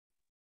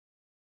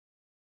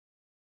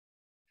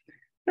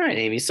All right,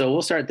 Amy. So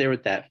we'll start there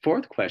with that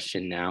fourth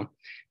question now.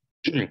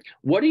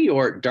 What are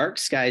your Dark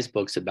Skies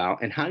books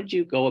about, and how did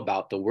you go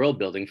about the world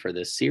building for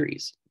this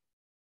series?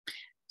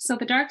 So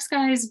the Dark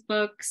Skies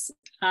books,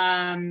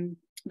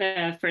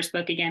 the first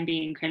book again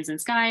being Crimson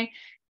Sky,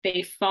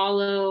 they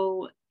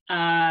follow,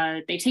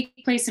 they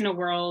take place in a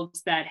world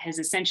that has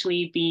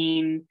essentially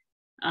been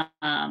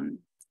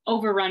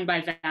overrun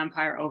by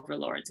vampire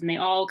overlords. And they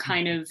all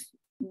kind of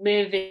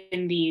live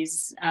in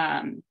these,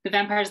 the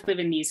vampires live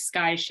in these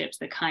sky ships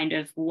that kind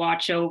of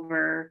watch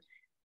over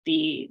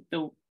the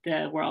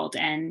world.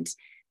 And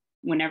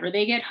whenever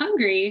they get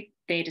hungry,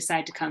 they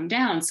decide to come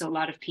down. So a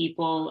lot of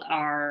people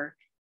are,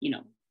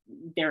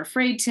 they're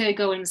afraid to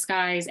go in the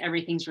skies.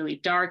 Everything's really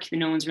dark.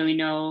 No one really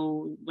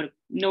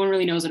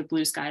knows what a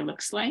blue sky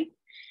looks like.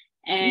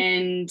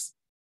 And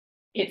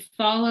it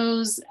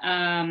follows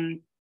the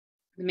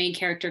main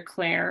character,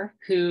 Claire,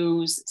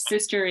 whose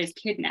sister is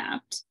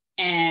kidnapped,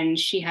 and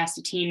she has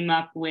to team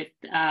up with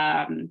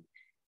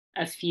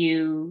a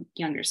few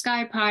younger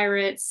sky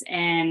pirates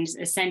and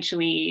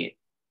essentially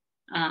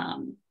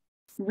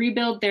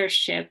rebuild their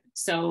ship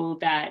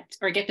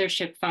get their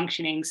ship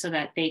functioning so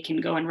that they can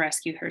go and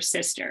rescue her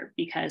sister,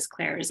 because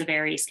Claire is a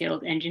very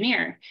skilled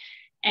engineer.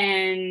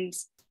 And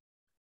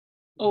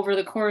over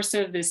the course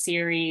of the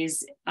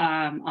series,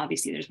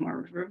 obviously there's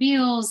more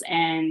reveals,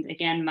 and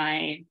again,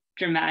 my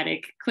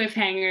dramatic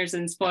cliffhangers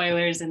and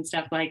spoilers and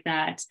stuff like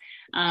that.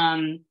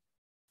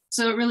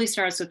 So it really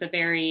starts with a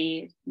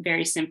very,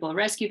 very simple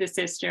rescue the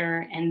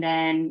sister, and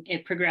then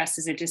it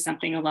progresses into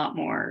something a lot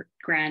more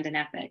grand and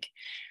epic.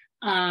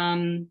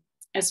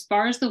 As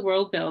far as the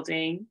world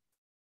building,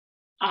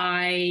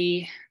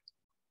 I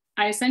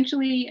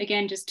essentially,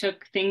 again, just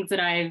took things that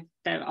I've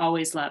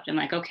always loved. I'm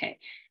like, okay,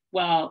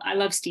 well, I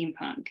love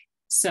steampunk,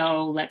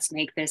 so let's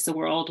make this a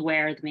world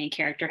where the main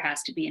character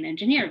has to be an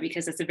engineer,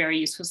 because it's a very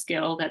useful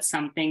skill. That's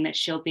something that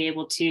she'll be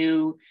able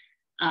to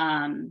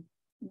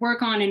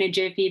work on in a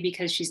jiffy,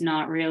 because she's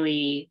not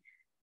really,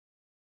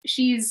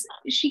 she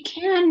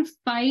can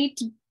fight,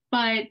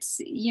 but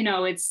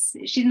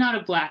she's not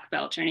a black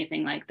belt or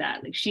anything like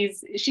that. Like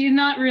she's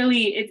not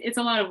really, it's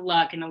a lot of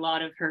luck and a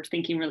lot of her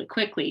thinking really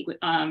quickly,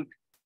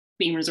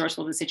 being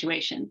resourceful to the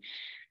situation.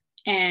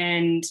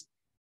 And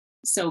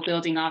so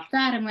building off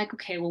that, I'm like,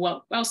 okay, well,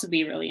 what else would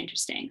be really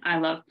interesting? I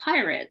love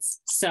pirates,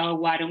 so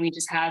why don't we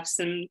just have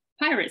some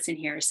pirates in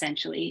here,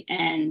 essentially?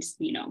 And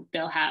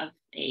they'll have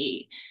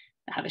a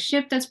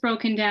ship that's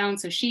broken down,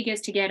 so she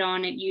gets to get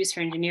on it, use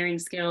her engineering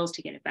skills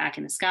to get it back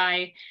in the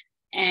sky.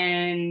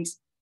 And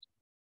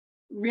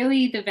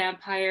really the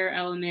vampire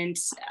element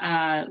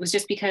was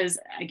just because,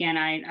 again,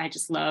 I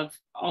just love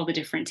all the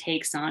different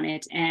takes on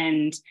it,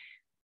 and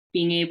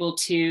being able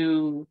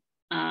to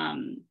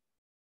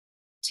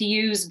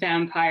use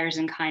vampires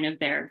and kind of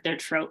their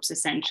tropes,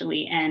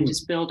 essentially, and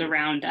just build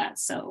around that.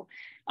 So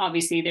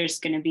obviously there's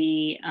not going to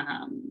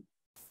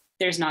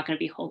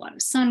be a whole lot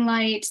of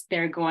sunlight.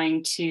 They're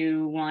going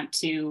to want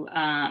to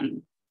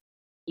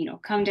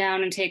come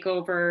down and take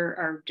over,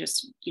 or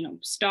just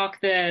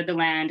stalk the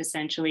land,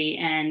 essentially.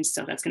 And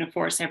so that's going to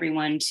force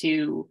everyone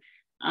to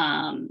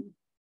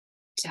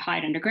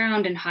hide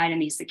underground and hide in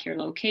these secure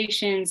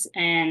locations.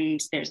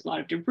 And there's a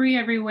lot of debris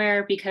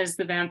everywhere, because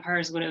the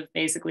vampires would have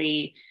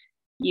basically,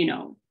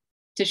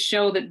 to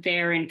show that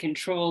they're in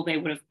control, they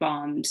would have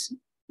bombed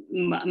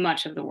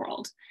much of the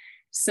world.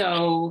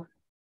 So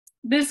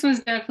this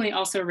was definitely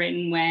also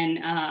written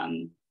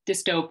when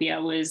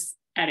dystopia was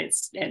at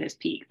its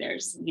peak.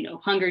 There's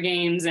Hunger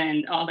Games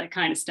and all that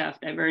kind of stuff,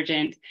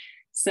 Divergent.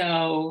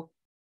 So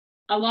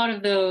a lot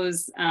of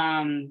those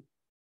elements,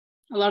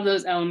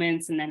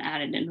 and then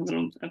added in a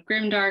little of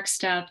grimdark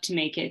stuff to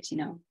make it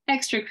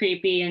extra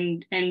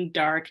creepy and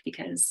dark,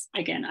 because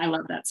again, I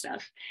love that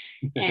stuff.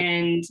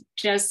 And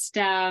just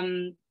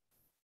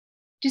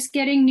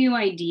getting new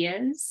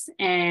ideas.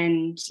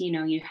 And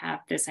you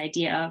have this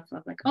idea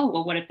of like, oh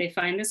well, what if they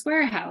find this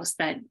warehouse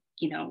that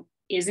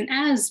isn't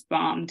as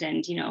bombed,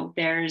 and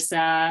there's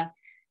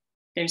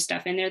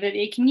stuff in there that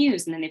they can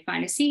use, and then they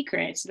find a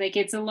secret. Like,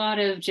 it's a lot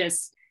of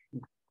just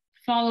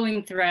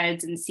following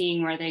threads and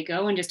seeing where they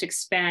go, and just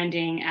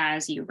expanding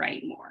as you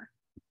write more.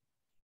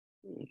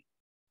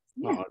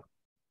 Yeah.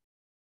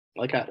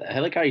 I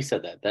like how you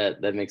said that.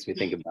 That makes me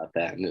think about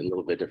that in a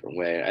little bit different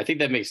way. I think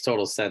that makes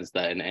total sense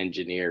that an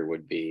engineer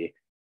would be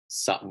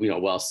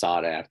well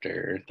sought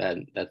after.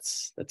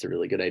 That's a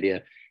really good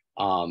idea.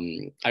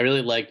 I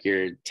really like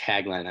your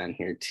tagline on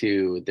here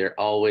too. They're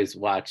always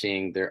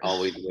watching, they're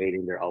always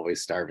waiting, they're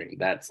always starving.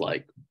 That's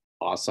like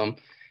awesome.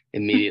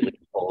 Immediately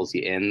pulls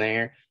you in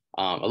there.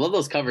 I love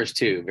those covers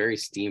too. Very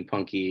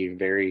steampunky,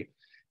 very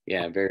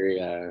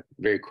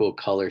cool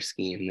color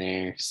scheme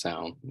there.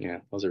 So yeah,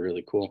 those are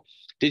really cool.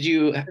 Did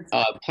you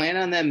plan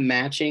on them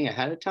matching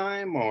ahead of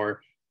time,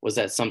 or was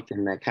that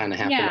something that kind of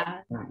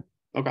happened? Yeah.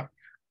 Okay.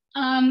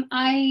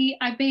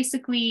 I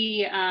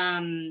basically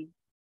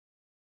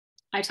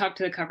I talked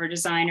to the cover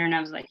designer, and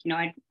I was like,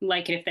 I'd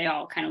like it if they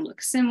all kind of look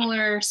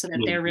similar, so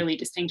that they're really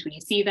distinct when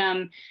you see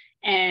them.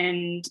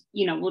 And,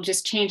 we'll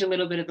just change a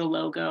little bit of the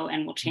logo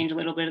and we'll change a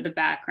little bit of the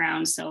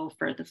background. So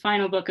for the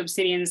final book,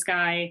 Obsidian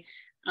Sky,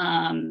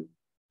 I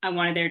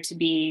wanted there to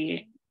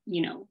be,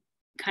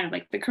 kind of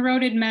like the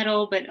corroded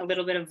metal, but a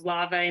little bit of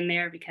lava in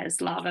there because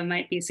lava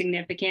might be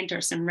significant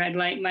or some red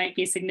light might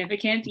be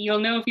significant. You'll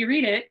know if you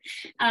read it.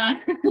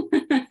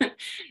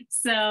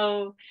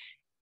 So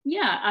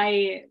yeah,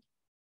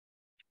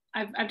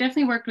 I've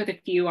definitely worked with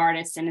a few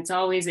artists, and it's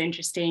always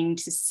interesting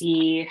to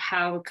see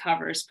how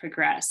covers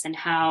progress and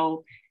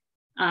how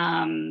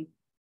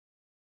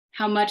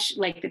much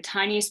like the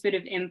tiniest bit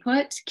of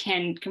input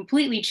can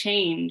completely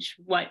change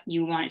what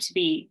you want it to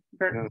be.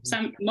 For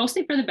some,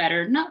 mostly for the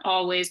better, not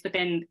always, but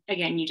then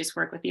again, you just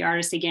work with the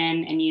artist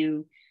again and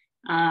you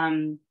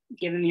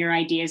give them your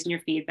ideas and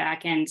your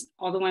feedback. And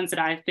all the ones that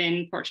I've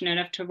been fortunate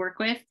enough to work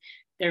with,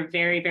 they're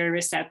very, very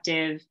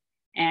receptive.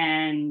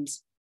 And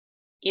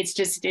it's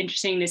just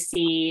interesting to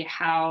see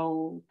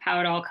how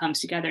it all comes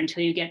together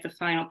until you get the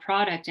final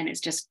product. And it's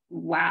just,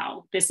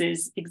 wow, this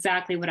is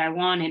exactly what I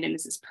wanted. And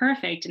this is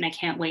perfect. And I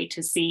can't wait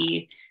to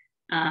see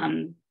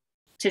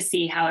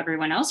how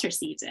everyone else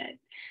receives it.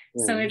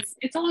 Yeah. So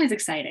it's always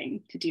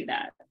exciting to do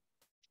that.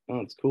 Oh,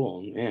 it's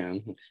cool. Yeah.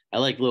 I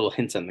like little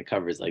hints on the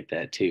covers like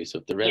that too. So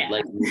if the red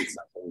light means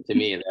something to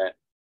me, that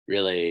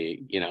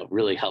really,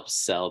 really helps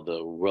sell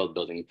the world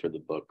building for the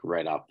book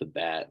right off the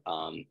bat.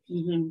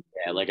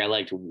 Yeah, like I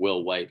liked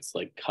Will White's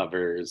like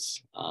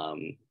covers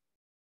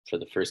for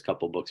the first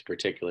couple books in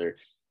particular,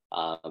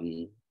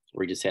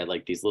 where he just had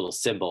like these little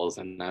symbols.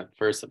 And at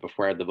first,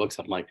 before I read the books,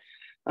 I'm like,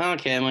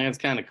 okay, I'm like, it's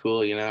kind of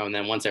cool, And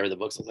then once I read the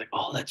books, I was like,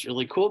 oh, that's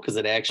really cool because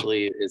it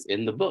actually is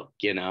in the book,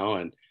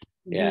 And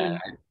yeah,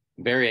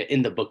 very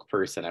in the book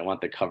person. I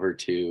want the cover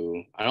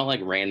to, I don't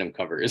like random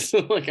covers.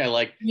 Like I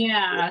like,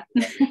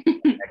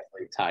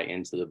 actually tie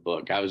into the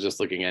book. I was just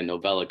looking at a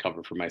novella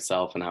cover for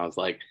myself and I was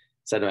like,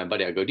 said to my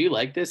buddy, I go, do you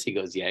like this? He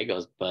goes, yeah. He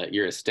goes, but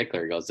you're a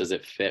stickler. He goes, does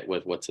it fit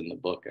with what's in the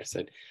book? I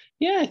said,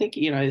 yeah, I think,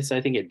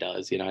 I think it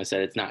does. I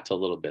said, it's not till a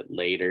little bit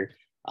later.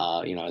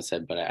 I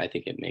said, but I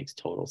think it makes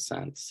total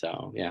sense.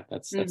 So yeah,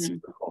 that's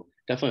super cool.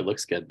 Definitely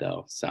looks good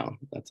though. So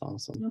that's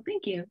awesome. Well,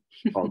 thank you.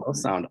 Oh,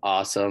 those sound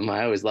awesome.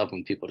 I always love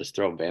when people just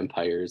throw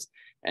vampires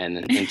and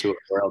then into a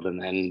world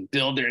and then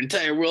build their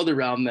entire world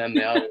around them.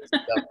 They always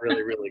stuff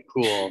really, really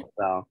cool.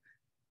 So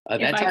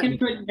if I could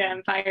put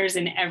vampires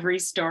in every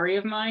story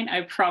of mine,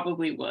 I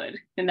probably would.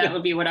 And that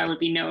would be what I would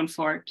be known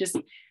for. Just,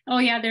 oh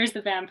yeah, there's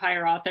the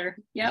vampire author.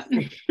 Yep.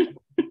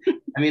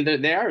 I mean,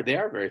 they are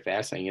very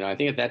fascinating. I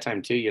think at that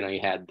time too, you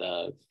had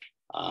the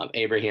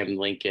Abraham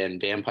Lincoln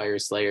Vampire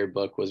Slayer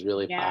book was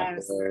really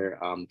popular.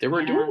 They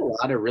were doing a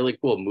lot of really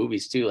cool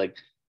movies too. Like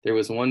there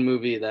was one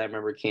movie that I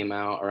remember came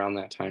out around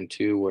that time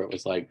too, where it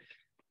was like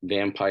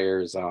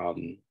vampires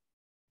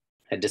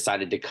had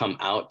decided to come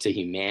out to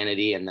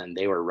humanity and then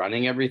they were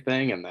running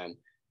everything. And then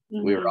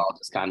we were all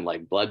just kind of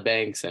like blood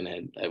banks. And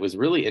it was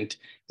really, it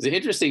was an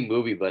interesting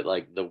movie, but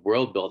like the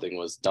world building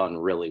was done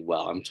really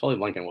well. I'm totally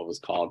blanking what it was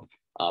called.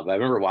 But I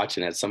remember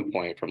watching it at some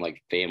point from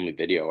like Family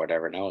Video or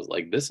whatever. And I was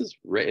like, this is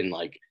written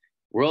like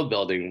world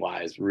building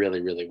wise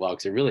really, really well.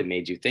 Cause it really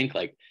made you think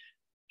like,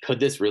 could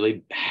this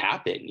really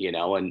happen?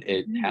 And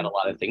it had a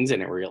lot of things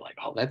in it where you're like,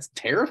 oh, that's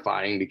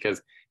terrifying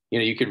because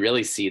you could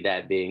really see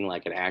that being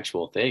like an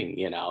actual thing,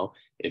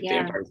 if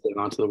vampires came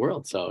onto the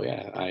world. So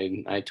yeah,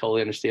 I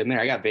totally understand there.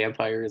 I got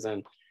vampires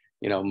and,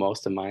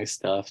 most of my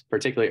stuff,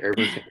 particularly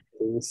urban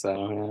fantasy.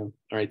 So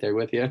right there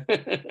with you.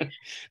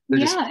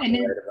 And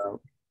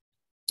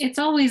it's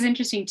always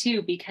interesting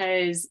too,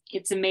 because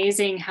it's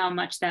amazing how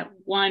much that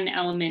one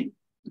element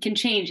can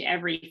change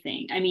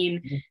everything. I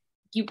mean,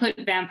 you put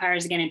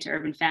vampires again into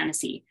urban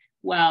fantasy.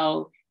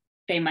 Well,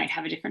 they might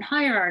have a different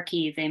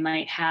hierarchy. They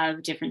might have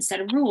a different set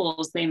of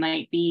rules. They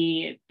might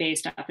be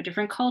based off a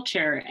different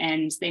culture,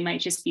 and they might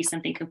just be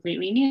something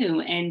completely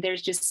new. And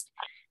there's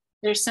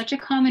such a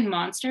common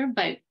monster,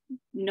 but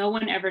no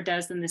one ever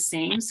does them the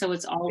same. So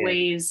it's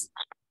always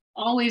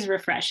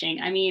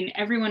refreshing. I mean,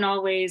 everyone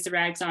always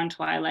rags on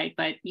Twilight,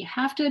 but you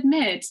have to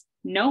admit,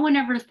 no one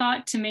ever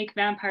thought to make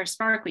vampire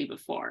sparkly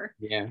before.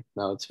 Yeah,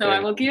 no, it's so fair.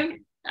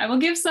 I will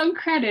give some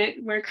credit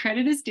where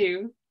credit is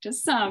due,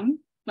 just some,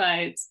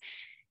 but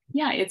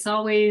yeah, it's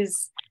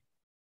always,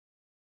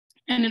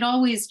 and it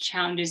always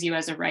challenges you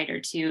as a writer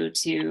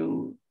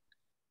to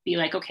be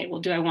like, okay,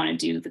 well, do I want to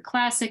do the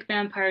classic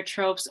vampire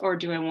tropes or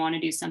do I want to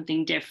do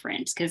something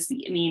different? Because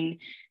I mean,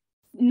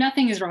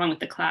 nothing is wrong with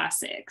the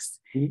classics.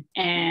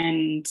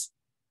 And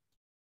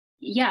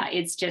yeah,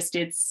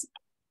 it's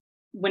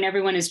when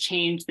everyone has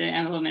changed the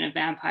element of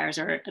vampires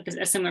or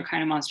a similar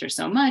kind of monster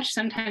so much,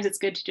 sometimes it's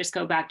good to just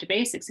go back to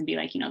basics and be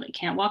like, they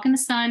can't walk in the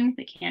sun,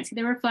 they can't see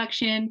their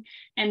reflection,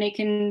 and they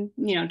can,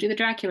 do the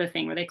Dracula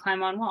thing where they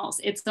climb on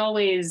walls. There's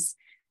always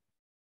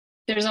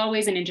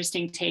an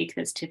interesting take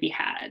that's to be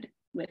had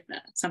with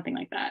something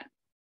like that.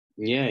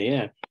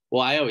 Yeah.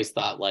 Well, I always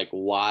thought like,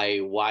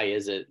 why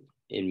is it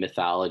in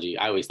mythology?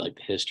 I always like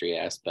the history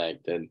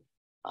aspect and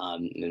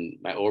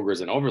my ogres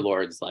and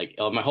overlords, like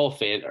my whole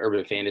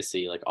urban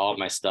fantasy, like all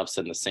my stuff's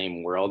in the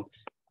same world.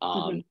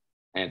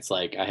 And it's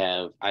like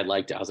I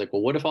liked it. I was like,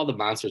 well, what if all the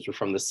monsters were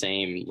from the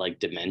same like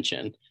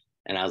dimension?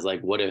 And I was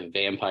like, what if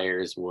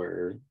vampires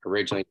were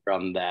originally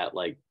from that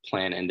like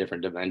planet in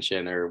different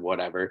dimension or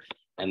whatever?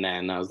 And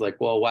then I was like,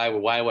 well, why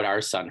would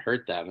our sun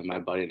hurt them? And my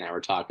buddy and I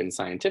were talking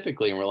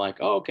scientifically, and we're like,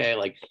 oh, okay,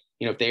 like,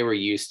 if they were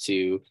used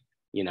to,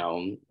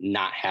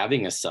 not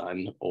having a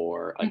sun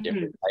or a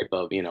different type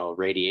of,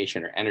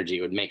 radiation or energy,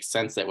 it would make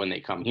sense that when they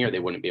come here, they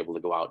wouldn't be able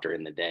to go out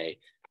during the day.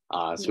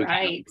 So we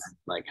kind of Right.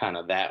 like kind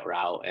of that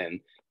route, and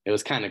it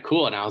was kind of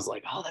cool. And I was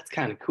like, oh, that's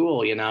kind of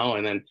cool,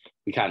 And then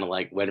we kind of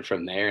like went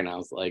from there, and I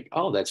was like,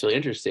 oh, that's really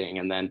interesting.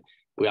 And then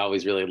we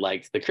always really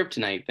liked the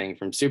kryptonite thing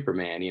from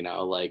Superman,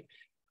 like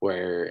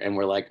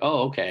we're like,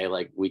 oh, okay,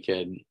 like we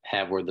could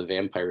have where the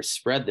vampires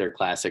spread their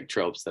classic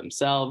tropes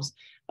themselves,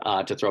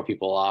 to throw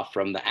people off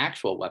from the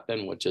actual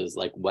weapon, which is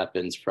like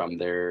weapons from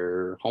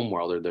their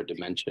homeworld or their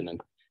dimension. And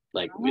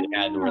like we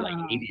had where like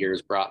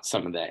meteors brought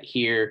some of that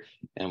here,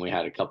 and we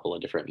had a couple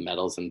of different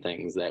metals and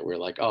things that we're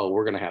like, oh,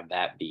 we're gonna have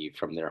that be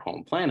from their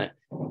home planet.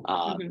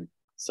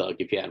 So like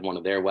if you had one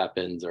of their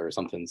weapons or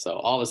something, so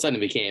all of a sudden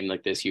it became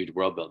like this huge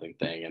world building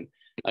thing. And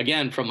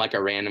again, from like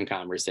a random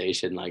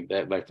conversation like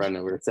that, my friend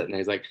and we were sitting there,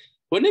 he's like,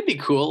 wouldn't it be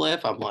cool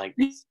if I'm like,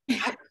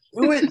 stop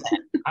doing that?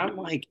 I'm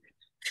like,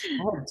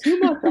 I have too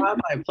much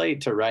on my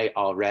plate to write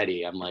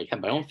already. I'm like,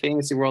 have my own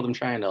fantasy world I'm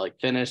trying to like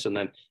finish, and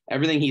then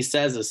everything he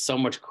says is so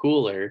much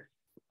cooler.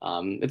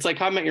 It's like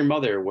How I Met Your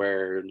Mother,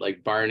 where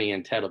like Barney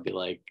and Ted will be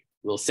like,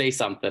 they'll say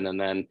something, and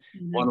then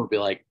one will be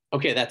like,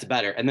 okay, that's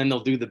better, and then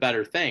they'll do the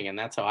better thing, and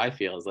that's how I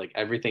feel. Is like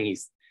everything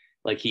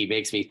he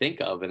makes me think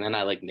of, and then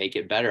I like make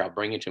it better. I'll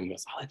bring it to him. He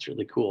goes, oh, that's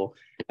really cool,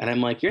 and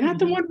I'm like, you're not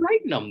the one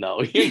writing them though,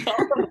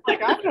 I'm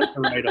like, I have to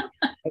write them.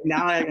 And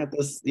now I got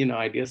this,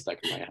 idea stuck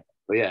in my head.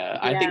 But yeah,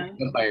 I think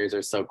vampires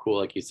are so cool,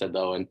 like you said,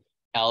 though, and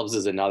elves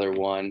is another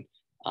one.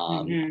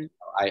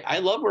 I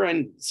love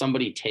when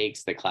somebody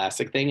takes the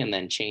classic thing and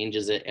then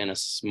changes it in a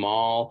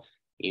small,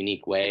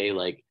 unique way,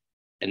 like,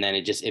 and then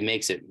it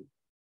makes it,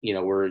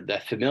 we're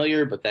that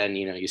familiar, but then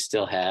you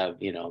still have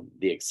the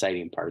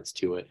exciting parts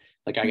to it.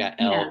 Like I got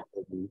elves.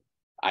 And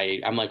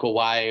I'm like, well,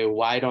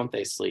 why don't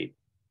they sleep?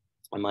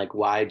 I'm like,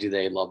 why do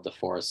they love the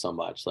forest so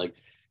much? Like,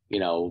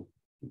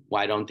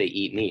 why don't they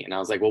eat meat? And I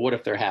was like, well, what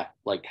if they're half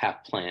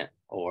plant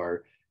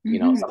or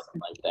something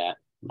like that?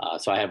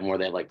 So I have more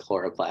that like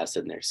chloroplast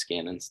in their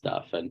skin and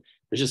stuff. And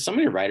there's just so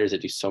many writers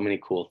that do so many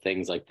cool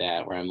things like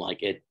that, where I'm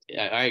like,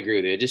 I agree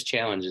with you. It just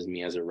challenges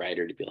me as a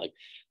writer to be like,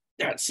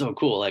 that's so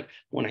cool. Like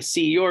when I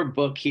see your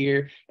book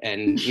here,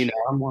 and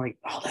I'm like,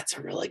 oh, that's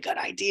a really good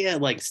idea.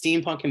 Like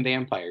steampunk and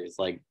vampires,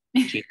 like,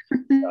 so,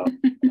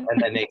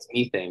 and that makes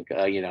me think,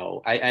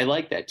 I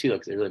like that too,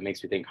 because it really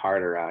makes me think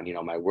harder on,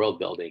 my world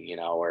building,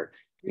 or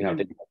things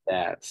like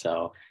that.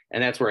 So,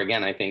 and that's where,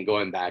 again, I think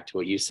going back to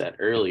what you said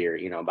earlier,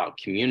 about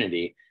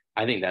community,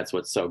 I think that's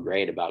what's so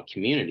great about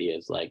community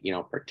is like,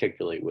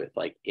 particularly with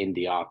like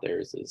indie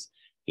authors is,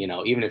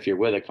 even if you're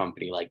with a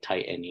company like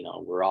Titan,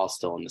 we're all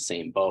still in the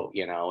same boat,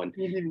 and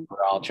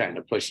we're all trying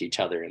to push each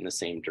other in the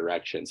same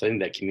direction. So I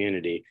think that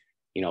community,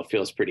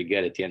 feels pretty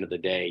good at the end of the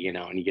day,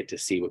 and you get to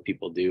see what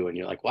people do, and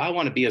you're like, well, I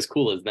want to be as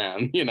cool as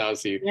them,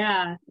 so you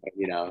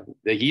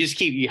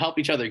help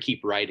each other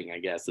keep writing, I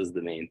guess, is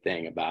the main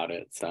thing about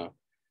it. So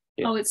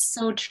Oh, it's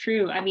so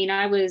true. I mean,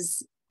 I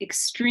was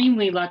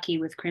extremely lucky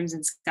with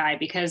Crimson Sky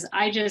because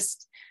I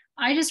just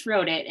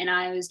wrote it, and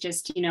I was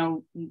just,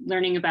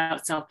 learning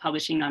about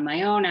self-publishing on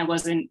my own. I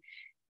wasn't,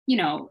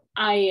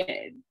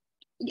 I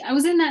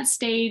was in that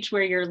stage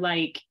where you're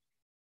like,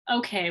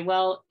 okay,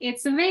 well,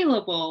 it's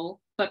available,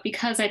 but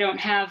because I don't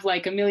have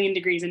like a million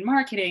degrees in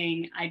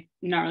marketing, I'm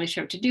not really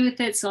sure what to do with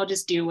it. So I'll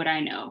just do what I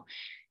know.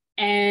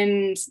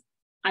 And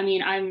I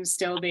mean, I'm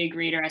still a big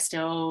reader. I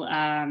still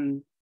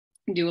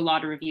do a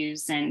lot of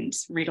reviews and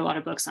read a lot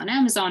of books on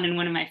Amazon. And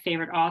one of my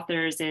favorite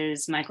authors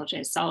is Michael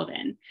J.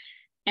 Sullivan.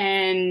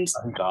 And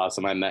that's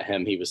awesome. I met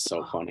him. He was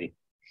so funny.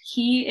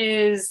 He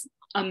is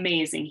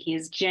amazing. He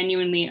is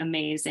genuinely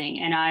amazing.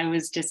 And I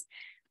was just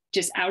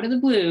out of the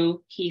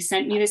blue, he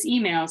sent me this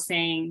email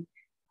saying,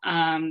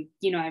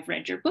 I've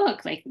read your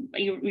book. Like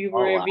you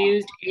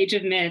reviewed Age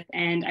of Myth,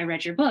 and I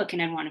read your book,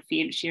 and I want to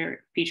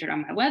featured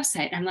on my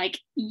website. I'm like,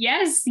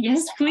 yes,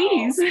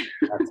 please.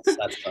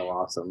 That's so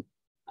awesome.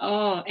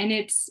 Oh, and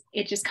it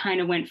just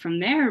kind of went from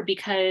there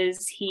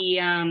because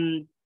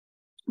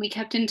we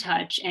kept in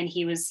touch, and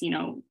he was, we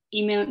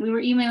were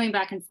emailing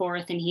back and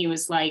forth, and he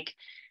was like,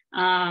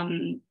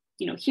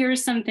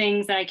 here's some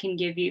things that I can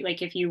give you,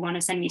 like if you want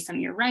to send me some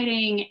of your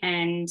writing,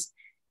 and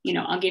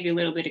I'll give you a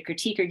little bit of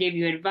critique or give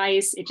you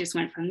advice. It just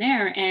went from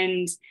there,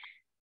 and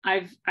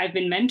I've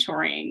been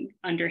mentoring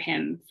under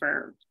him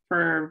for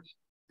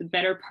the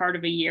better part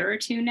of a year or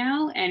two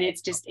now, and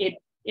it's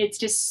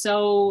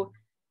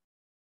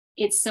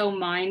so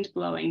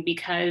mind-blowing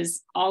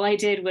because all I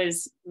did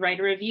was write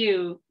a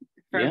review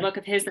for a book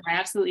of his that I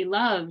absolutely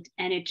loved,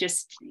 and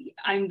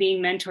I'm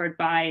being mentored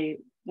by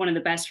one of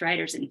the best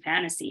writers in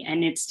fantasy,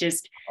 and it's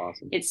just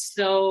awesome. It's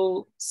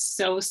so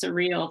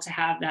surreal to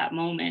have that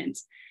moment.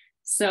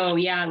 So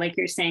yeah, like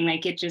you're saying,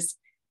 like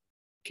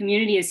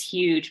community is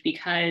huge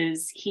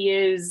because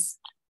he,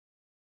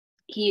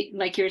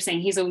 like you were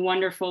saying, he's a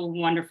wonderful,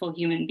 wonderful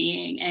human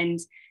being. And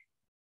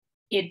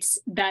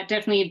that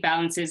definitely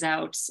balances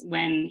out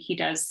when he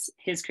does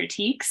his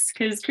critiques,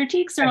 because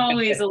critiques are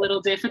always a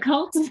little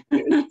difficult,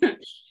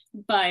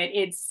 but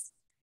it's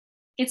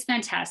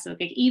fantastic.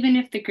 Like, even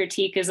if the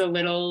critique is a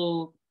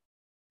little,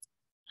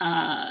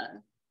 I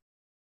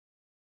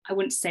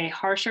wouldn't say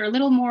harsher, a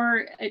little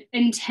more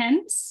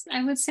intense,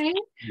 I would say.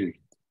 Mm-hmm.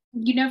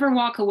 You never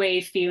walk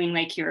away feeling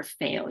like you're a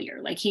failure.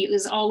 Like, he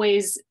is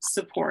always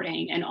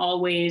supporting and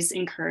always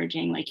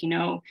encouraging, like,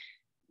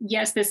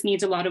 yes, this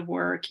needs a lot of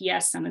work.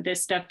 Yes, some of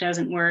this stuff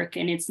doesn't work.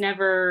 And it's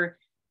never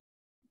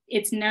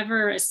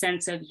a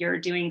sense of you're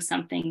doing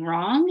something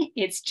wrong.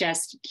 It's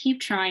just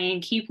keep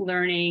trying, keep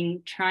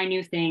learning, try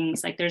new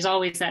things. Like, there's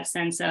always that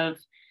sense of,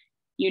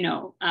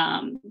 you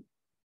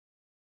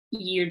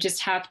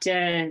just have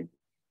to,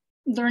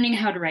 learning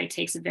how to write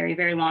takes a very,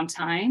 very long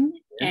time.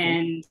 Mm-hmm.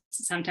 And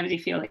sometimes you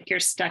feel like you're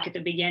stuck at the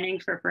beginning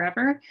for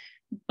forever,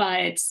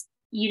 but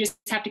you just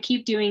have to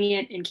keep doing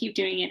it and keep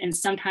doing it. And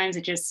sometimes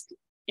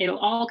it'll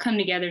all come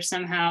together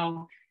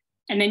somehow.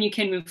 And then you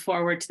can move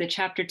forward to the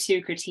chapter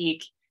 2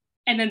 critique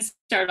and then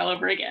start all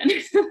over again.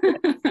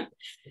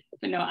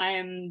 But no,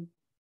 I'm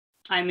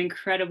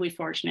incredibly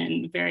fortunate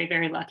and very,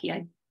 very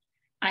lucky.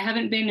 I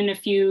haven't been in a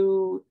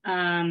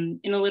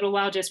little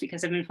while, just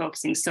because I've been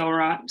focusing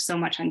so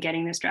much on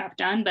getting this draft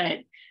done, but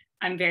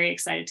I'm very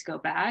excited to go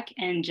back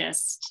and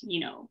just,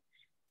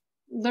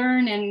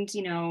 learn and,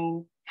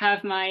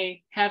 have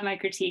my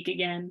critique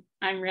again.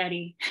 I'm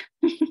ready.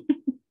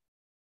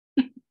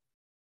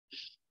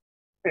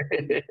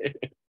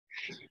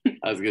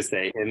 I was gonna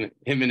say him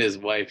and his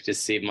wife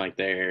just seem like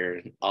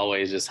they're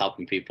always just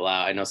helping people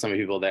out. I know some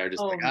people there are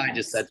just yes. I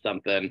just said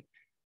something.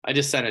 I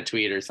just sent a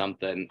tweet or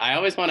something. I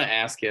always want to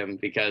ask him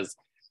because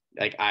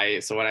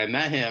so when I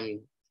met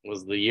him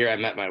was the year I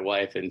met my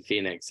wife in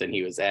Phoenix, and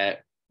he was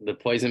at the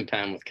Poison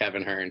Pen with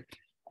Kevin Hearn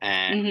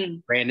and mm-hmm.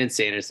 Brandon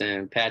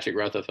Sanderson, Patrick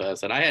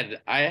Rothfuss. And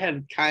I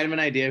had kind of an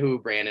idea who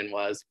Brandon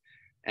was,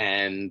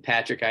 and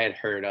Patrick I had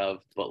heard of,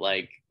 but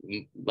like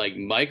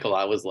Michael,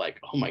 I was like,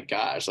 oh my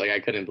gosh, like I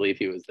couldn't believe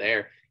he was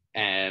there.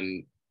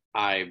 And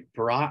I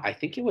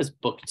think it was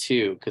book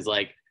 2, because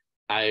like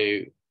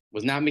I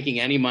was not making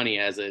any money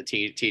as a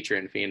teacher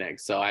in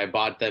Phoenix, so I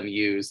bought them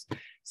used.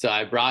 So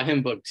I brought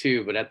him book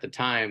 2, but at the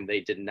time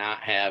they did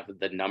not have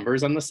the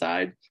numbers on the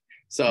side.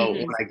 So mm-hmm.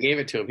 when I gave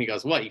it to him, he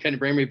goes, "What? You couldn't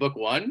bring me book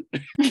 1?"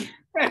 And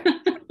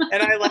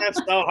I laughed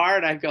so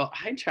hard. I go,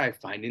 "I try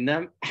finding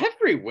them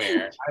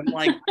everywhere." I'm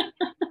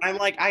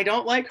like, I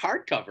don't like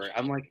hardcover.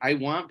 I'm like, I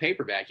want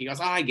paperback. He goes,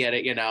 "Oh, I get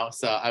it,"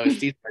 So I was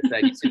teasing. I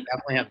said, "You should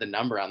definitely have the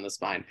number on the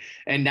spine."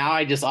 And now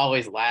I just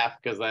always laugh,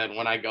 because then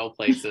when I go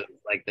places,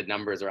 like the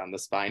numbers are on the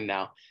spine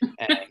now,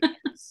 and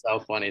it's so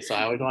funny. So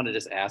I always want to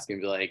just ask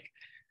him, be like,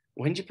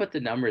 "When did you put the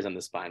numbers on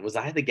the spine? Was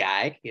I the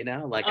guy?"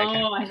 Like,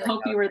 I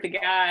hope you were the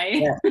guy.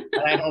 Yeah,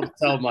 I hope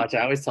so much.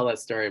 I always tell that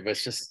story, but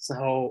it's just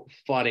so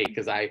funny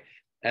because I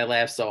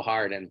laughed so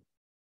hard, and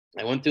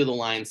I went through the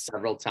line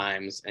several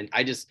times, and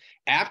I was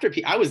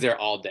there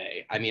all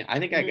day. I mean, I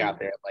think I got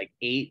there at like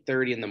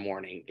 8:30 in the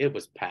morning. It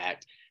was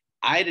packed.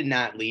 I did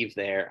not leave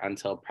there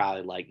until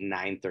probably like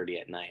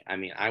 9:30 at night. I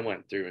mean, I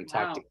went through and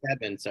talked to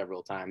Kevin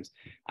several times.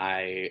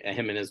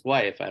 Him and his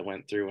wife, I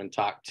went through and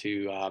talked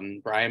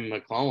to Brian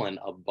McClellan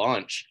a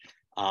bunch.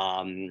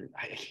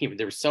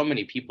 There were so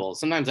many people.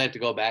 Sometimes I have to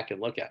go back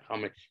and look at how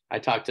many. I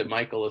talked to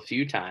Michael a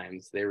few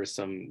times. There were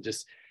some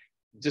just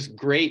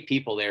great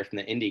people there from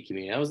the indie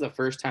community. That was the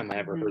first time I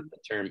ever heard the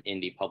term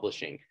indie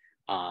publishing,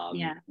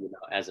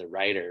 as a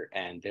writer.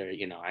 And there,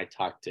 I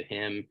talked to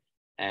him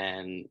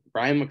and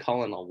Brian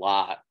McCullen a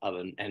lot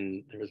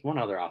and there was one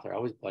other author. I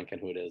always blank on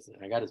who it is.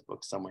 I got his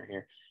book somewhere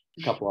here,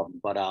 a couple of them.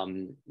 But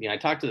I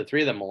talked to the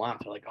 3 of them a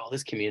lot. They're like, "Oh,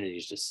 this community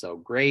is just so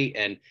great."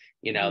 And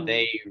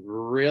they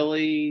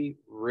really,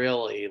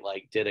 really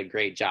like did a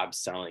great job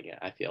selling it,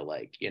 I feel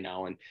like, and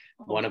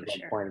one of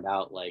them pointed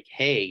out like,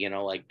 "Hey,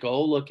 like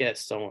go look at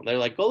someone." They're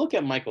like, "Go look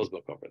at Michael's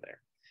book over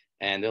there."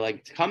 And they're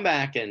like, "Come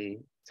back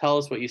and tell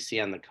us what you see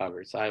on the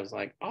cover." So I was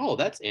like, "Oh,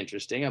 that's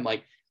interesting." I'm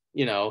like,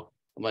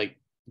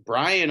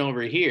 Brian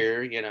over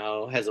here,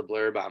 has a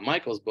blurb on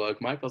Michael's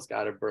book. Michael's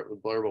got a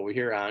blurb over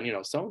here on,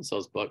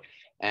 so-and-so's book.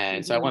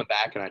 And so I went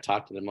back and I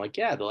talked to them like,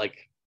 yeah, they're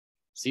like,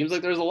 "Seems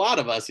like there's a lot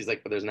of us." He's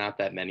like, "But there's not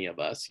that many of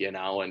us, and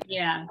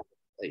yeah.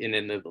 And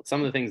then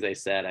some of the things they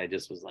said, I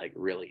just was like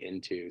really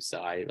into.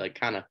 So I like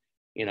kind of,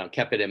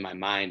 kept it in my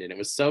mind. And it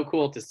was so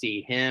cool to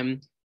see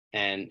him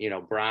and,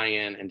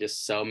 Brian and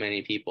just so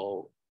many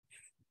people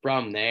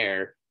from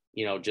there,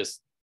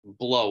 just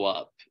blow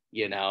up,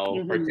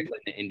 particularly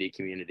in the indie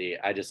community.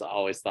 I just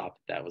always thought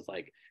that was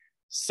like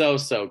so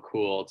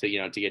cool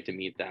to, to get to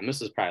meet them.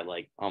 This was probably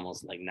like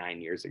almost like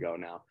 9 years ago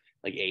now,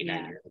 like 9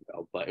 years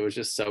ago. But it was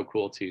just so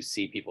cool to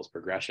see people's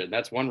progression.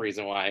 That's one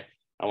reason why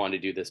I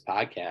wanted to do this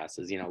podcast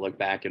is, look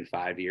back in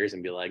 5 years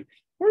and be like,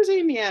 "Where's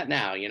Amy at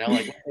now?" Like, what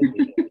is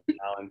he doing?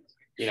 And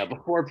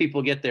before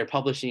people get their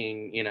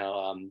publishing,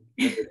 their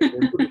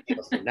movie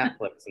deals from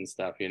Netflix and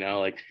stuff,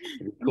 like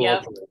it'd be cool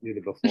Yep. to do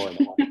the before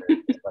and after,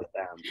 just like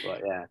them.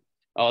 But yeah.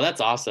 Oh,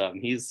 that's awesome.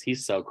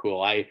 He's so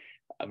cool. I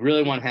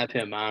really want to have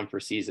him on for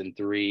season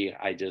 3.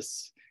 I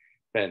just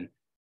been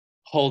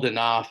holding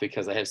off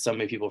because I have so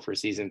many people for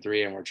season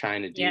 3 and we're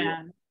trying to do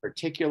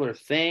particular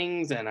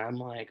things. And I'm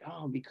like,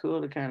 oh, it'd be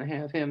cool to kind of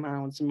have him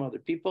on with some other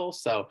people.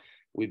 So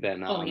we've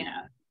been,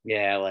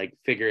 like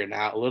figuring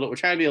out a little, we're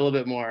trying to be a little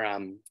bit more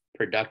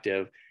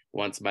productive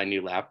once my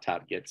new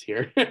laptop gets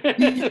here.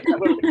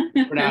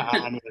 We're not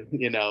on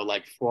with,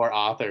 like 4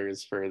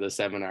 authors for the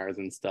seminars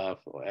and stuff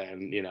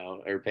and,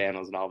 or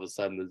panels, and all of a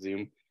sudden the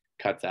Zoom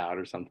cuts out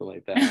or something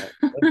like that.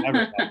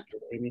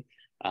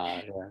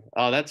 Yeah.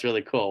 Oh, that's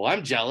really cool. Well,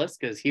 I'm jealous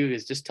because he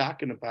was just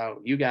talking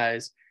about you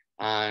guys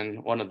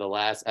on one of the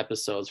last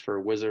episodes for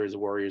Wizards,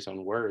 Warriors,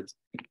 and Words.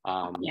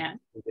 I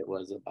think it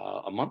was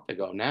about a month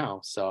ago now.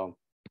 So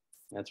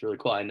that's really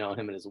cool. I know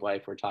him and his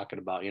wife were talking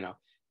about,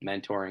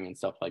 mentoring and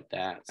stuff like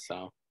that.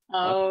 So.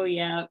 Oh,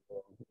 yeah.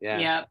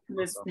 Yeah.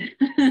 You're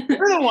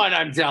the one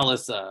I'm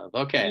jealous of.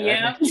 Okay.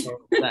 Yep.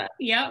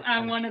 Yep.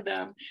 I'm one of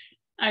them.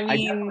 I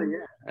mean,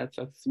 that's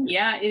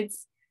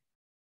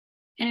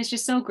it's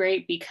just so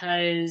great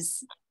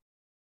because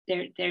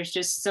there's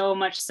just so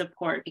much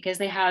support because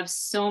they have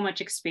so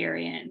much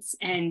experience,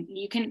 and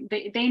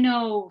they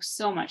know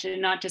so much,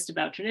 and not just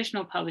about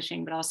traditional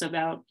publishing, but also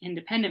about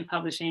independent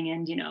publishing,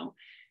 and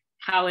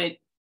how it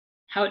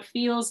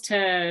feels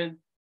to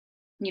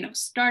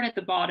start at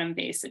the bottom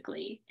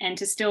basically, and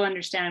to still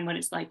understand what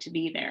it's like to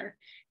be there,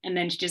 and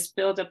then to just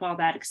build up all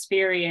that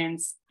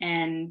experience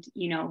and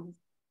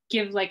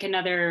give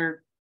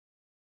another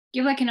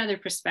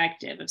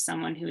perspective of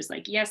someone who's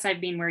like, yes, I've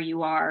been where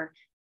you are,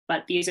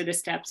 but these are the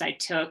steps I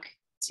took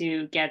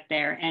to get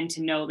there, and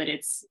to know that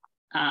it's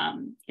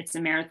a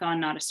marathon,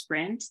 not a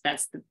sprint.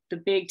 That's the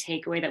big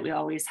takeaway that we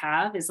always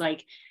have, is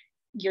like,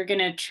 you're going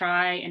to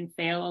try and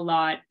fail a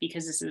lot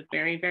because this is a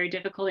very, very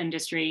difficult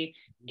industry.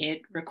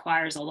 It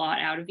requires a lot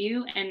out of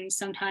you, and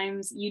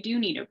sometimes you do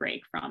need a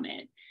break from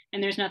it,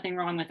 and there's nothing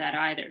wrong with that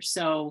either.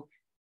 So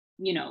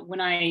when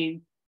I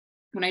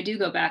do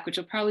go back, which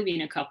will probably be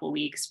in a couple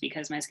weeks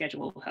because my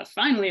schedule will have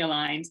finally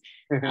aligned,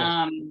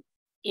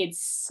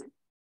 it's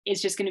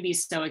just going to be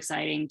so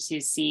exciting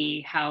to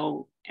see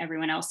how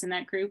everyone else in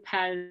that group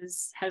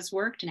has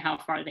worked and how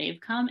far they've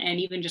come, and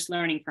even just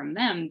learning from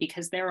them,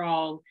 because they're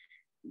all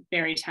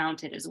very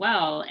talented as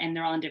well, and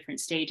they're all in different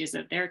stages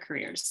of their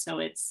careers. So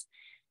it's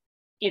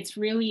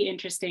really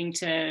interesting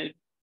to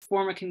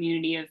form a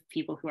community of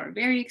people who are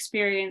very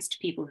experienced,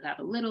 people who have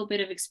a little bit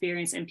of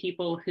experience, and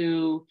people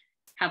who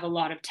have a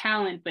lot of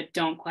talent but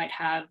don't quite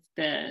have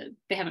they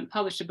haven't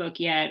published a book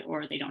yet,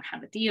 or they don't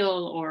have a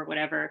deal or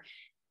whatever.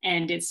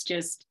 And it's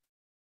just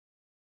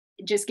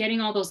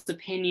getting all those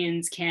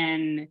opinions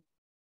can,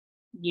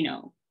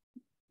 you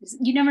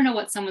never know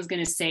what someone's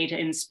going to say to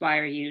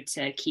inspire you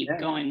to keep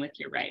going with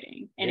your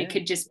writing. And it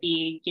could just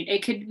be,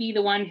 it could be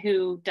the one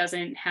who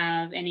doesn't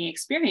have any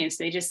experience.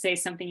 They just say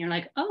something, you're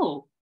like,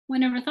 oh, I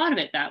never thought of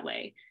it that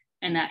way.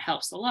 And that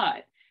helps a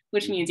lot,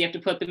 which means you have to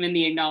put them in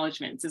the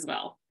acknowledgements as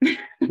well.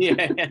 Mine's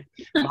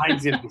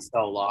going to be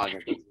so long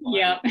at this point.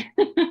 Yeah.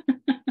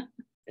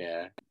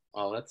 Yeah.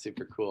 Oh, that's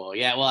super cool.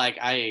 Yeah. Well,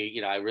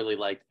 I really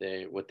liked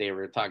what they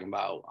were talking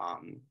about,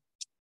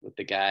 with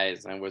the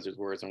guys on Wizards,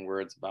 Words, and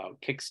Words about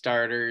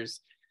Kickstarters.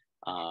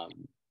 I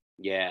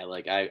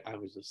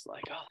was just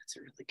like, oh, that's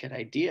a really good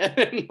idea.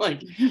 And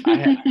I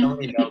had so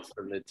many notes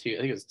from the 2, I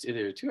think it was 2,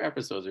 there were 2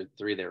 episodes or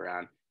 3 they were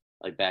on,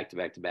 like back to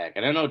back to back.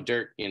 And I know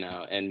Dirk,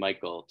 and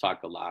Michael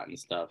talk a lot and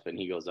stuff, and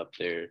he goes up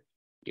there,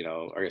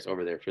 I guess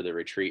over there for the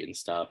retreat and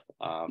stuff,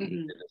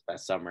 this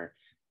past summer.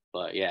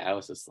 But yeah, I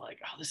was just like,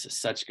 oh, this is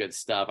such good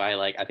stuff.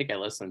 I think I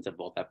listened to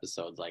both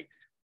episodes like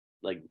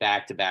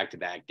back to back to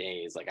back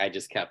days. I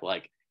just kept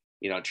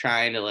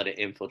trying to let it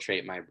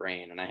infiltrate my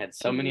brain. And I had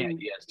so many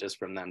ideas just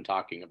from them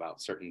talking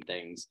about certain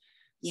things.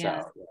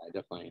 Yeah. So I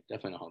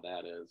definitely know how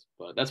that is.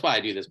 But that's why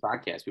I do this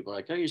podcast. People are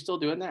like, oh, you're still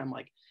doing that? I'm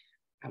like,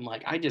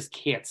 I just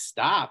can't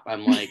stop.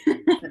 I'm like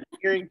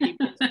hearing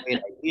people's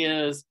great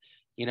ideas,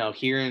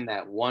 hearing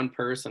that one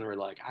person were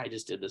like, I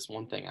just did this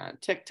one thing on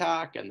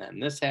TikTok and then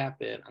this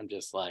happened.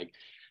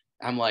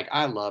 I'm like,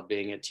 I love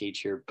being a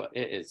teacher, but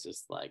it is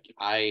just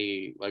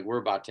we're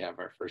about to have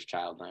our first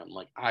child. And I'm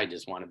like, I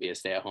just want to be a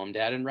stay-at-home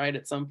dad and write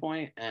at some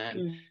point.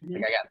 And I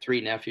got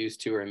 3 nephews,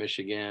 2 are in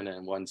Michigan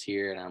and 1's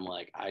here. And I'm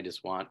like, I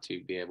just want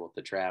to be able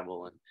to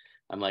travel. And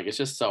I'm like, it's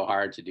just so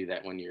hard to do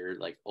that when you're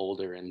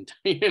older, and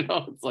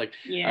it's like,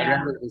 I'd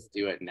rather just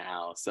do it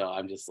now. So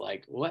I'm just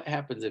like, what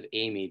happens if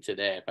Amy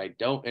today, if I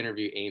don't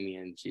interview Amy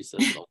and she says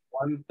the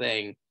one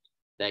thing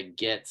that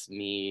gets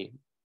me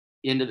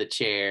into the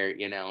chair,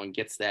 and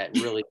gets that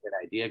really good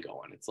idea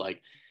going. It's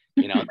like,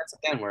 that's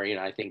again where,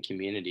 I think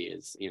community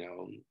is,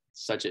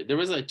 there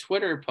was a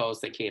Twitter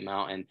post that came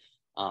out, and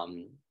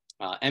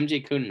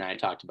MJ Kuhn and I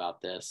talked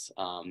about this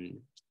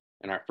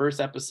in our first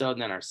episode,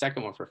 and then our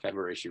second one for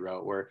February, she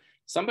wrote, where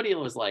somebody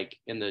was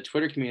in the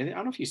Twitter community, I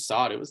don't know if you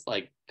saw it, it was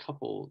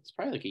it's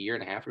probably a year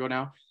and a half ago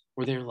now,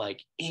 where they're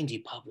like,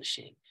 indie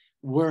publishing,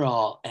 we're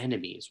all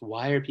enemies.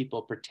 Why are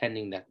people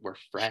pretending that we're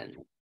friends?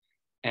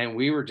 And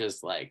we were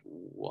just like,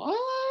 what?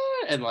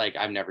 And like,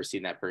 I've never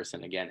seen that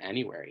person again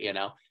anywhere, you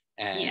know?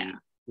 Yeah. And,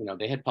 you know,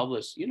 they had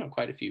published, you know,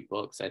 quite a few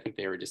books. I think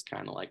they were just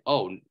kind of like,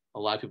 oh, a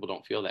lot of people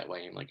don't feel that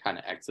way, and like kind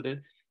of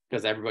exited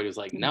because everybody was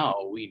like,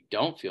 no, we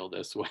don't feel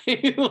this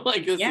way.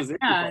 Like, this is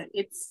Yeah,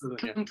 it's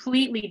yeah.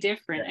 completely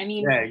different. I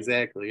mean, Yeah,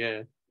 exactly.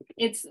 Yeah.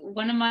 it's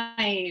one of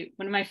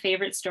my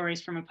favorite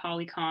stories from a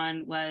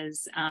polycon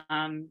was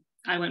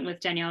I went with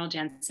Danielle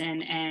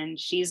Jensen, and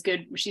she's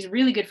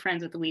really good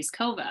friends with Elise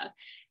Kova.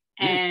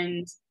 Mm.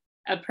 And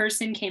a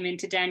person came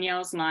into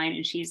Danielle's line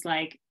and she's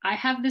like, I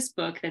have this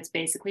book that's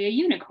basically a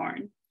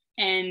unicorn.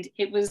 And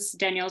it was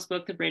Danielle's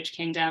book, The Bridge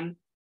Kingdom.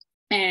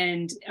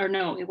 And, or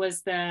no, it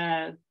was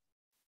the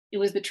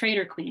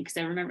Traitor Queen, because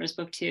I remember it was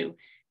book 2.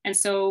 And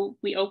so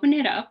we opened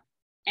it up,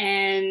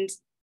 and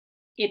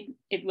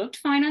it looked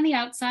fine on the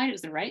outside. It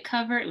was the right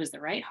cover, it was the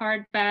right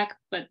hardback,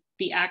 but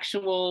the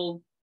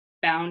actual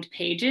bound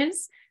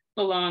pages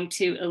belonged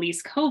to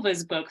Elise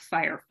Kova's book,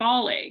 Fire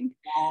Falling.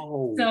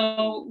 Oh.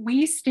 So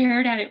we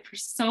stared at it for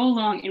so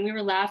long, and we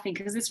were laughing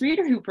because this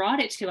reader who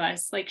brought it to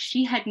us, like,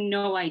 she had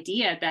no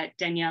idea that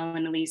Danielle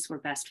and Elise were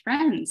best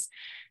friends.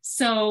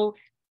 So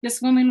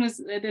this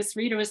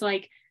reader was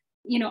like,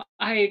 you know,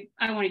 I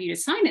wanted you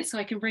to sign it so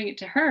I can bring it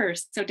to her.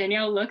 So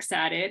Danielle looks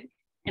at it,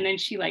 and then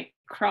she like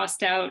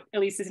crossed out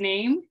Elise's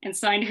name and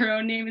signed her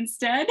own name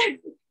instead.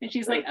 And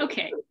she's like,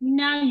 okay,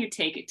 now you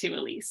take it to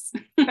Elise.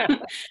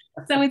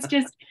 So it's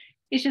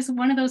just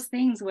one of those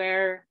things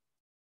where,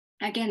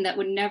 again, that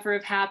would never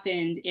have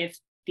happened if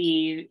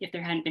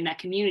there hadn't been that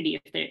community,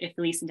 if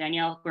Elise and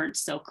Danielle weren't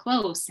so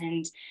close.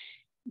 And,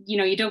 you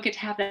know, you don't get to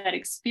have that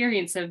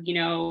experience of, you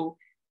know,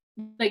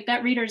 like,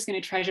 that reader is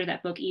going to treasure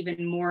that book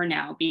even more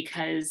now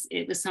because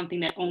it was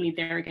something that only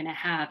they're going to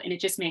have. And it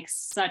just makes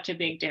such a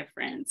big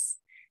difference.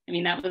 I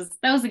mean, that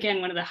was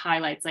again, one of the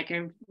highlights. Like,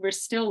 we're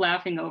still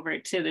laughing over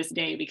it to this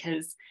day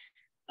because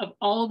of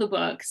all the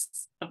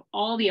books, of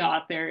all the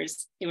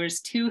authors, there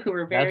was 2 who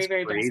were very,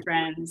 very best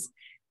friends.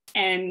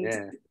 And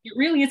it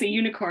really is a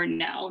unicorn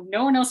now.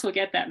 No one else will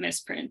get that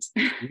misprint.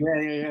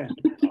 Yeah.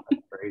 Oh,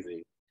 that's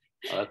crazy.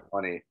 Oh, that's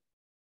funny.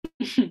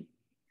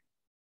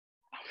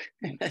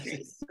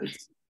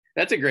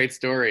 That's a great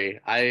story.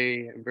 I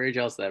am very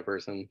jealous of that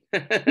person.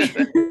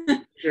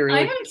 Really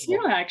I am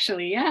too,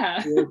 actually.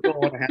 Yeah. Really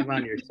cool to have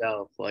on your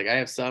shelf. Like, I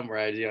have some where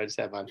I just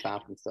have on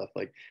top and stuff.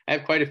 Like, I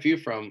have quite a few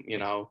from, you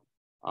know,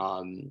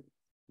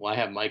 well, I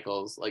have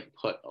Michael's like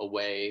put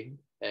away,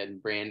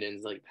 and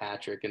Brandon's, like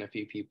Patrick and a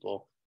few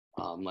people,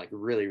 like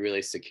really,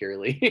 really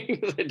securely.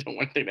 I don't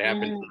want anything to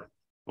happen to them.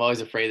 I'm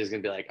always afraid there's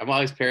gonna be like, I'm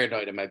always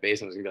paranoid in my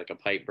basement there's gonna be like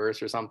a pipe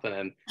burst or something,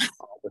 and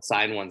all the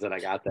signed ones that I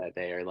got that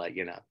day are like,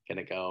 you know,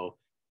 gonna go.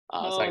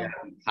 So I got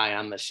them high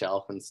on the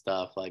shelf and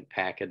stuff, like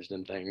packaged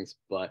and things.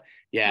 But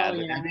yeah,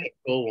 that'd be a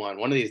cool one.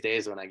 One of these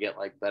days when I get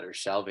like better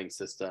shelving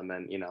system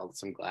and, you know,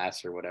 some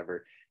glass or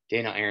whatever,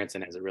 Daniel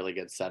Aronson has a really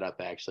good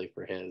setup actually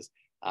for his.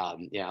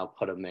 Yeah, I'll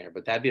put them there.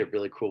 But that'd be a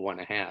really cool one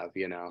to have,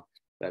 you know.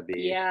 That'd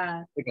be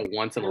like a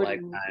once in a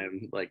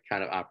lifetime, like,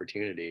 kind of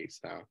opportunity.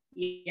 So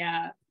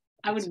yeah,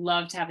 I would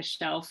love to have a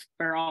shelf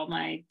for all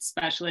my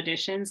special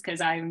editions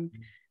because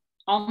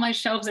all my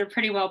shelves are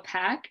pretty well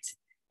packed.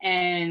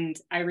 And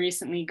I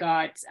recently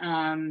got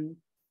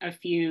a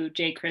few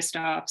J.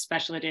 Kristoff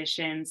special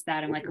editions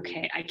that I'm like,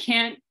 okay, I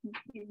can't,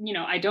 you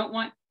know, I don't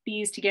want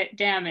these to get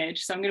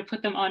damaged. So I'm going to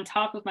put them on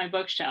top of my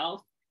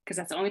bookshelf because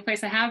that's the only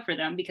place I have for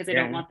them, because I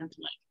don't want them to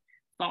like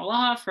fall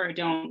off, or I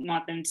don't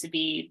want them to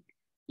be,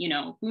 you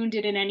know,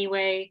 wounded in any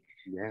way.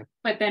 Yeah.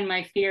 But then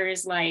my fear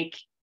is like,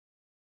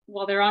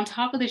 well, they're on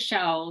top of the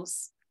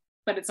shelves,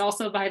 but it's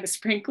also by the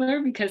sprinkler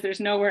because there's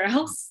nowhere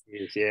else.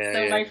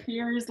 So my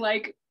fear is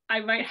like, I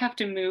might have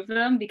to move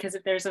them because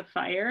if there's a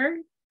fire,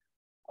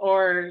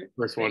 or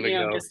first one to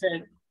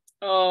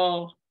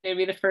go. they'd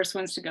be the first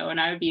ones to go,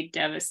 and I would be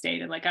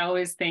devastated. Like, I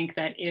always think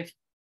that if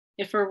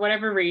for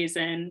whatever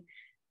reason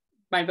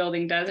my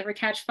building does ever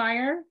catch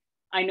fire,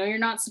 I know you're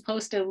not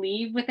supposed to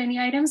leave with any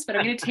items, but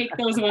I'm going to take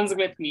those ones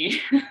with me.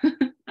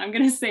 I'm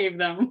going to save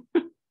them.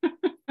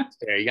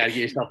 Fair. You got to get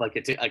yourself like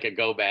a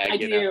go bag. I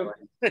do.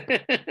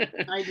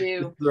 I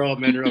do. Just throw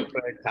them in real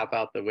quick, hop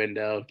out the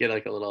window, get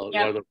like a little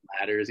one of the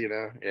ladders, you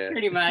know. Yeah.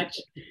 Pretty much.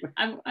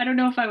 I don't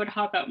know if I would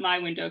hop out my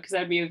window because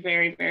that'd be a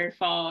very, very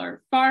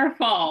far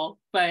fall,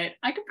 but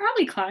I could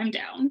probably climb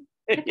down.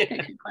 I think I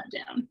could climb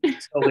down.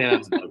 Totally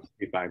on the books,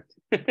 be fine.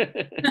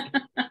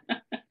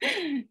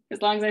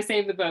 As long as I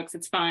save the books,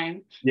 it's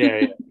fine.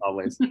 Yeah,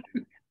 always.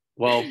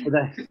 Well,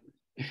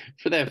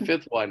 for that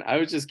 5th one, I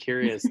was just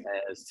curious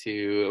as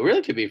to, it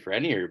really could be for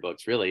any of your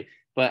books, really,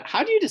 but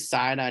how do you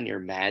decide on your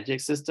magic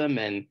system,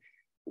 and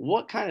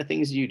what kind of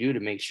things do you do to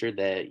make sure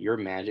that your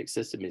magic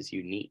system is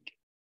unique?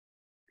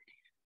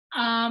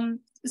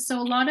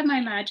 So a lot of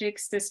my magic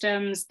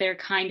systems, they're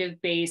kind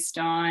of based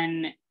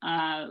on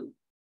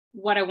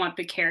what I want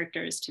the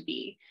characters to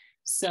be.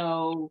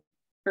 So,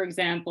 for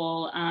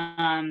example,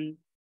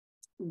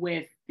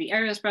 with the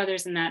Arios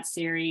brothers in that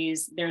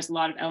series, there's a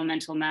lot of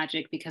elemental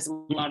magic because a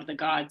lot of the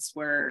gods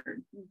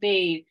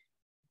they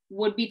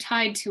would be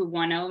tied to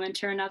one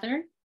element or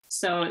another.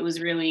 So it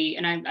was really,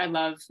 and I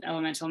love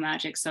elemental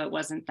magic, so it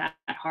wasn't that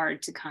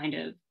hard to kind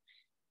of,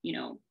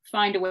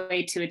 find a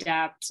way to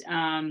adapt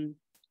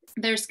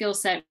their skill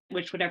set,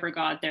 which whatever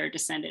god they're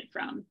descended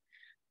from.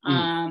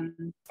 Oh,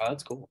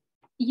 that's cool.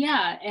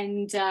 Yeah,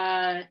 and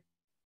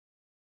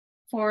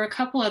for a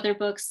couple other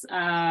books,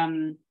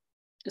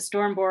 The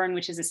Stormborn,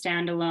 which is a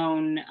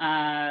standalone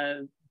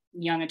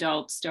young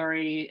adult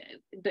story,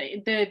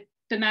 the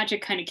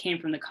magic kind of came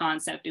from the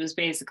concept. It was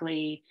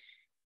basically,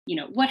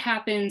 what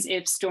happens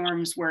if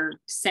storms were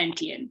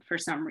sentient for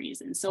some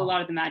reason? So a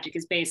lot of the magic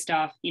is based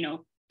off,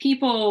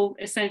 people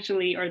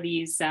essentially are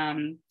these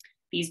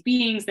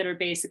beings that are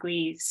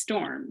basically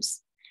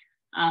storms.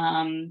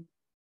 And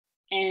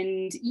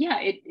yeah,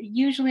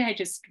 usually I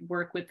just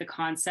work with the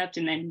concept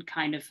and then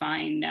kind of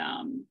find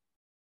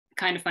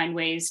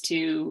ways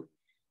to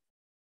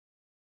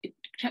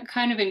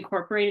kind of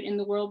incorporate it in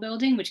the world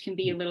building, which can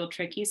be a little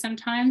tricky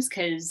sometimes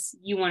because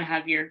you want to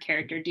have your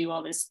character do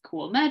all this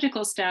cool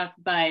magical stuff,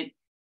 but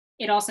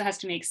it also has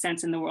to make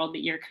sense in the world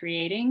that you're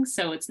creating.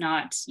 So it's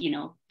not,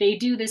 they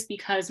do this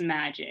because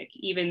magic,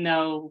 even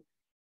though,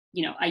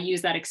 I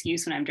use that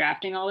excuse when I'm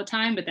drafting all the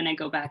time, but then I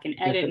go back and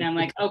edit and I'm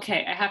like,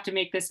 okay, I have to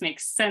make this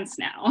make sense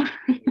now.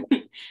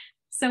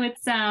 So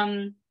it's,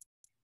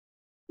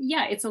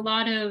 it's a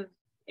lot of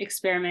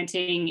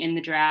experimenting in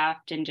the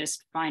draft and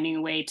just finding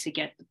a way to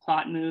get the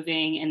plot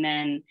moving. And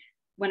then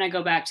when I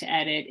go back to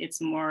edit,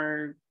 it's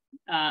more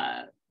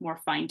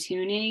fine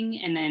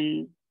tuning and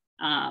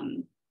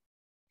then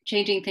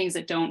changing things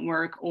that don't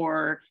work,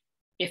 or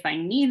if I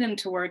need them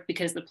to work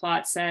because the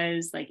plot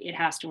says like it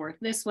has to work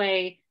this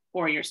way,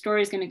 or your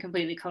story is going to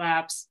completely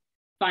collapse,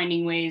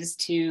 finding ways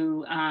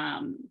to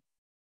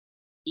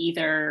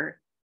either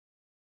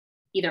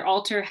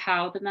alter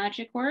how the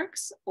magic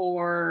works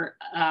or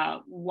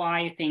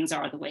why things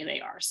are the way they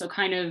are. So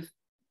kind of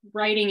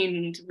writing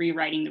and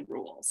rewriting the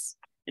rules,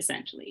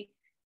 essentially.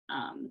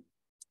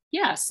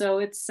 So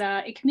it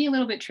can be a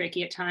little bit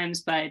tricky at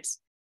times, but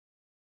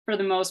for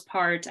the most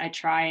part, I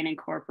try and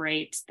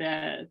incorporate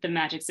the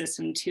magic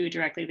system to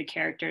directly the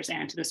characters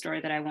and to the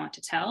story that I want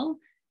to tell,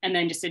 and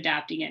then just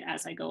adapting it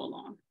as I go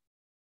along.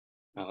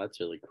 Oh, that's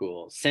really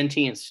cool.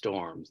 Sentient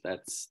storms.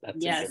 That's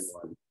yes. A good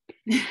one.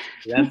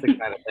 That's the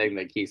kind of thing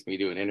that keeps me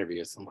doing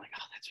interviews. I'm like,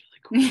 oh, that's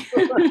really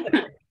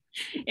cool.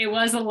 It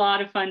was a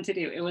lot of fun to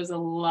do. It was a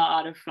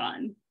lot of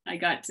fun.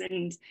 Because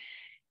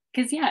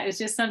it was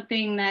just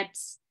something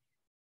that's,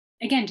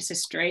 again, just a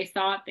stray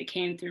thought that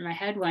came through my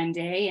head one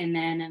day. And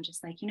then I'm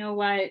just like, you know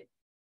what?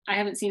 I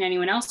haven't seen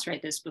anyone else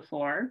write this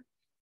before,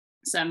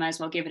 so I might as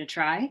well give it a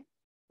try.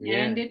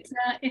 Yeah. And it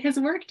has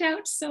worked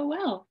out so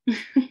well.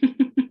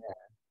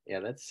 Yeah,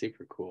 that's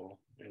super cool.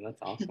 Man,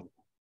 that's awesome.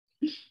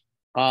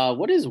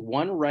 What is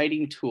one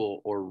writing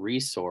tool or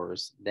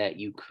resource that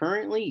you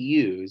currently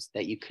use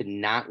that you could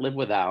not live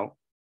without?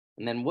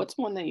 And then what's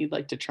one that you'd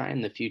like to try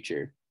in the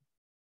future?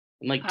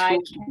 And like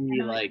tool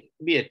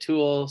be a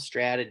tool,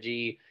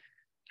 strategy,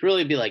 to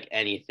really be like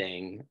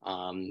anything.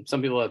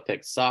 Some people have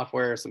picked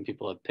software, some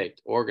people have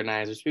picked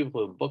organizers,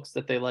 people have books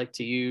that they like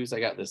to use. I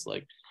got this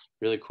like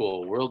really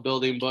cool world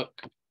building book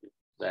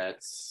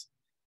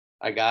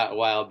I got a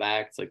while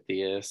back. It's like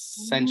the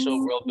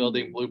Essential World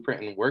Building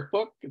Blueprint and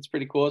Workbook. It's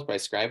pretty cool. It's by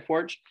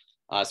Scribeforge.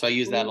 So I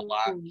use that a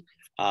lot.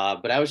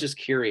 But I was just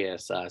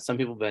curious. Some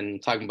people have been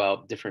talking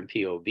about different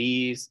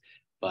POVs,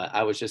 but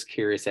I was just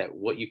curious at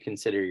what you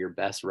consider your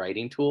best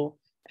writing tool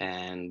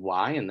and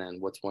why, and then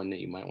what's one that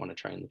you might want to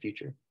try in the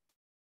future.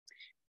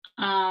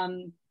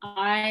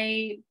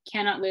 I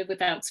cannot live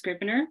without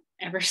Scrivener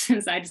ever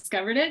since I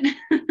discovered it.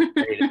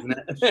 Great, isn't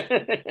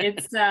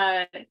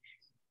it?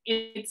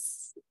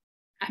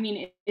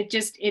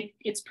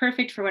 It's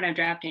perfect for when I'm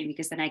drafting,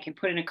 because then I can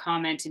put in a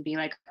comment and be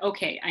like,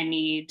 okay, I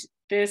need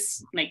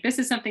this, like, this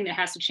is something that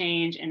has to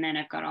change. And then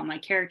I've got all my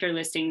character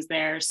listings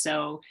there.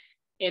 So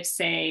if,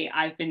 say,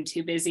 I've been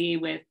too busy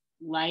with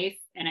life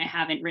and I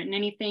haven't written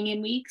anything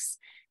in weeks,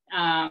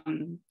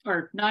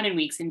 or not in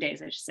weeks, in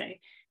days, I should say.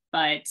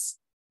 But,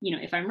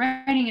 if I'm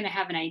writing and I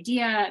have an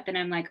idea, then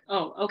I'm like,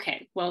 oh,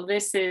 okay, well,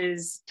 this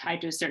is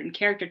tied to a certain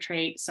character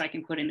trait, so I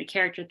can put in the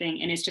character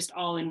thing, and it's just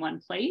all in one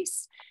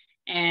place.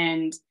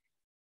 And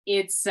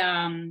it's,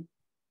 I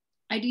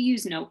do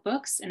use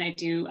notebooks and I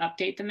do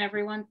update them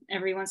every once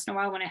in a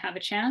while when I have a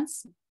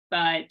chance.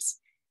 But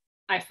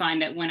I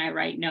find that when I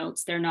write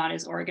notes, they're not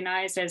as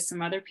organized as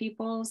some other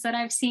people's that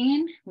I've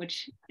seen,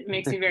 which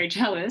makes me very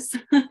jealous.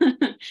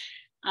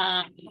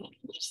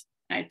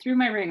 I threw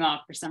my ring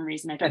off for some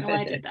reason. I don't know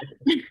why I did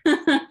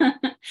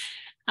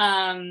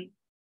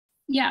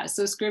that.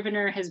 So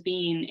Scrivener has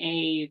been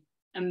a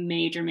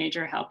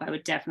major help. I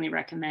would definitely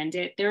recommend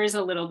it. There is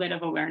a little bit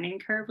of a learning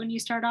curve when you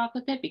start off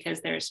with it,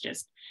 because there's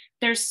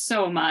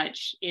so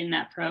much in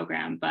that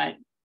program. But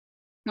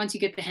once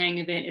you get the hang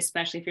of it,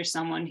 especially if you're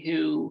someone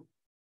who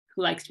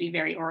likes to be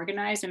very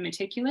organized and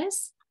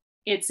meticulous,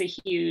 it's a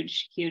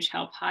huge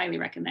help. Highly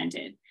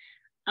recommended.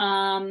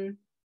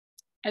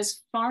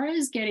 As far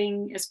as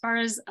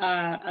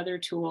other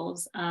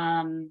tools,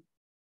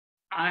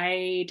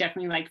 I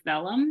definitely like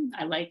Vellum.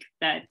 I like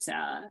that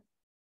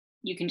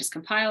you can just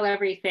compile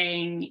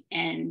everything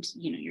and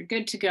you're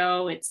good to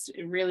go. It's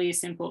really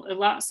simple, a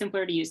lot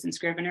simpler to use than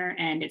Scrivener,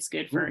 and it's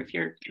good for if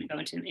you're going to go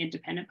into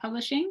independent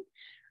publishing.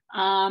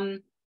 I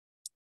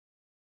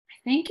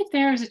think if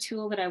there was a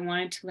tool that I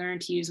wanted to learn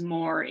to use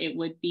more, it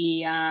would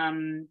be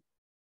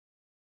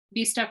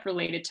stuff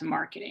related to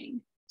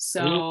marketing.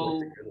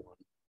 So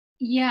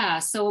yeah,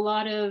 so a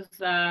lot of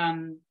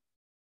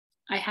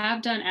I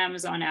have done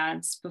Amazon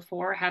ads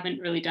before, haven't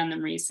really done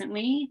them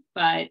recently,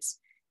 but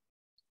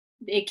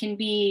it's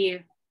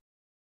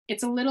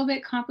a little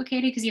bit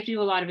complicated because you have to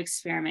do a lot of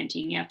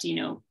experimenting. You have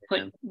to,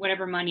 put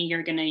whatever money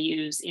you're going to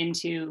use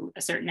into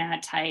a certain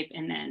ad type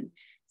and then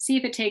see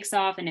if it takes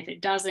off. And if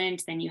it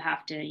doesn't, then you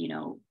have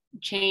to,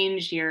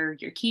 change your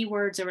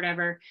keywords or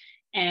whatever.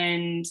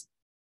 And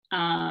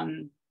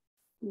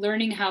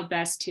learning how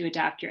best to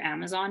adapt your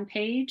Amazon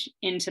page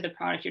into the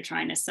product you're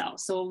trying to sell.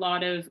 So a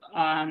lot of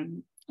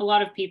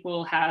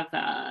people have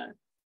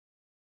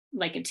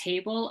like a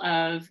table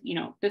of,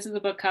 this is the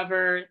book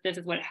cover, this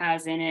is what it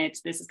has in it,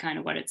 this is kind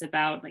of what it's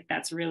about. Like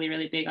that's really,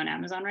 really big on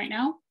Amazon right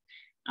now.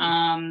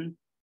 I'm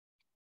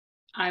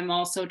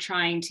also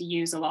trying to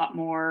use a lot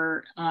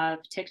more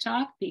of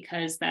TikTok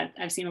because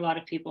I've seen a lot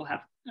of people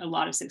have a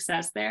lot of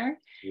success there.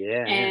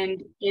 Yeah.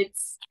 And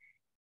it's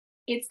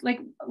like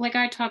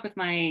I talk with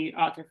my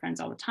author friends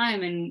all the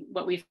time, and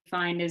what we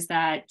find is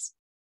that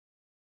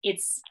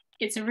it's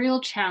a real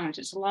challenge.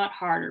 It's a lot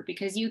harder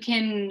because you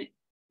can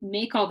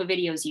make all the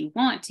videos you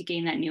want to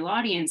gain that new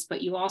audience,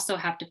 but you also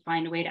have to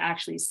find a way to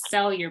actually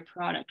sell your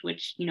product,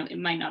 which it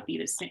might not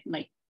be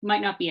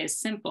might not be as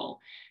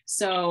simple.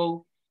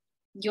 So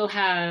you'll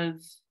have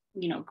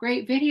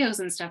great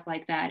videos and stuff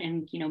like that,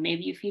 and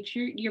maybe you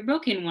feature your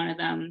book in one of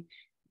them,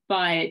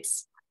 but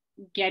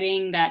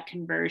getting that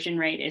conversion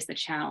rate is the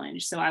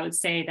challenge. So I would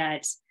say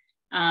that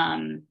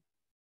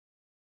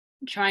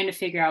trying to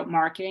figure out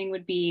marketing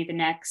would be the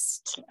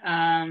next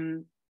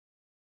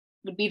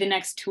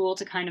tool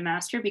to kind of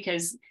master,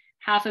 because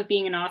half of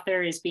being an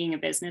author is being a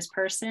business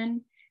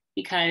person,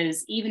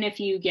 because even if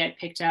you get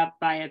picked up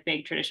by a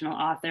big traditional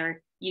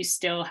author, you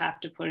still have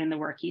to put in the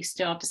work. You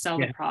still have to sell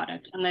the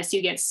product, unless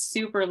you get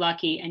super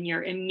lucky and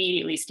you're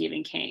immediately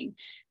Stephen King,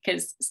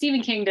 because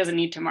Stephen King doesn't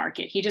need to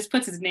market. He just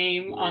puts his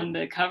name on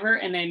the cover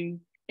and then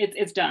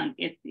it's done.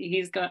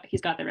 He's got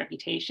the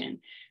reputation,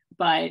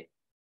 but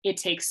it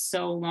takes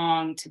so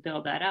long to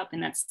build that up.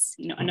 And that's,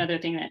 another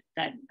thing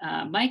that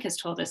Mike has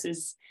told us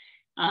is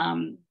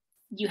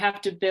you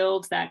have to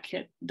build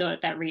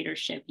that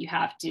readership. You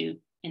have to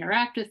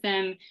interact with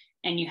them,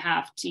 and you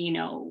have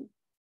to,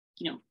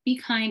 be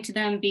kind to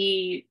them,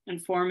 be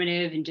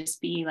informative, and just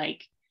be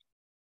like,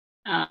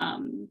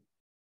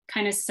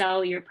 kind of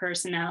sell your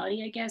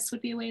personality, I guess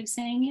would be a way of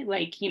saying it.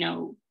 Like, be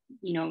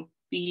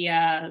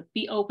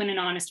open and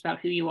honest about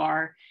who you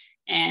are.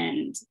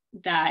 And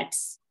that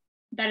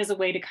is a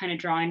way to kind of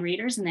draw in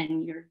readers. And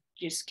then you're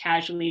just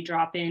casually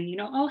drop in,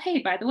 oh, hey,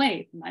 by the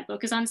way, my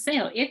book is on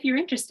sale. If you're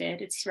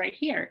interested, it's right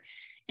here.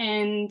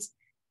 And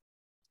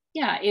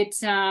yeah, it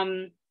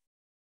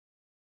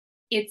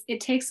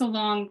takes a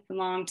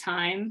long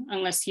time,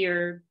 unless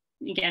you're,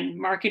 again,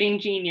 marketing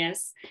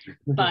genius,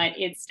 but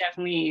it's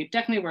definitely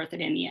worth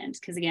it in the end.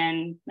 Because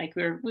again, like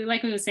we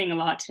were saying a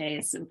lot today,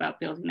 it's about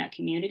building that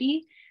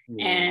community,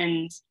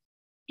 and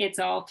it's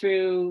all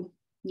through,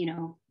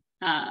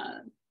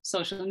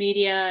 social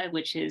media,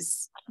 which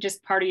is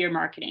just part of your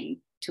marketing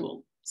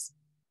tools.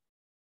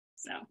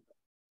 So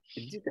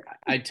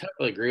I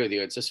totally agree with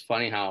you. It's just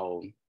funny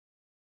how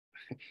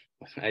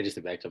I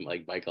just back to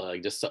like Michael,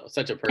 like just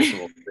such a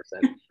personal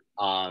person.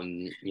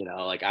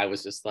 Like I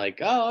was just like,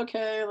 oh,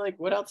 okay, like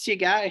what else you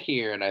got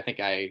here? And I think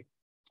I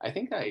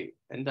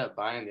ended up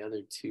buying the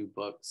other two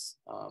books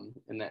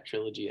in that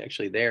trilogy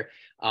actually there.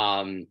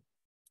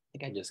 I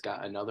think I just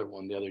got another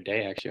one the other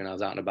day actually when I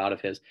was out and about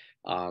of his.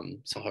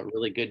 So a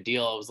really good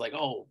deal. I was like,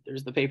 oh,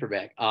 there's the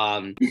paperback.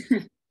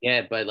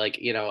 Yeah, but like,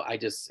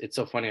 it's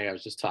so funny. I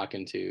was just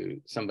talking to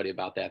somebody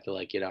about that. They're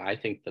like, I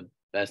think the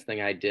best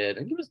thing I did, I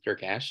think it was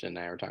Dirk Ashton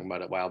and I were talking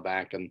about it a while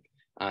back and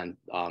on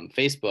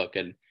Facebook,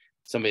 and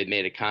somebody had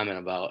made a comment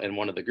about in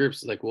one of the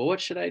groups, like, well,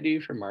 what should I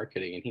do for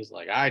marketing? And he's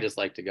like, I just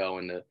like to go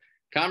into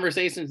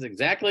conversations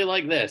exactly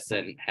like this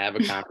and have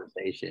a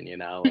conversation,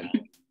 and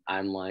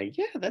I'm like,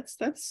 yeah, that's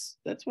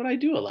what I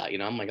do a lot.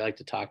 I'm like, I like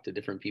to talk to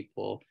different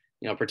people,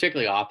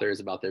 particularly authors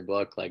about their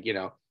book. Like,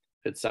 if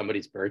it's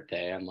somebody's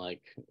birthday, I'm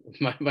like,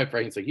 my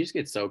friend's like, you just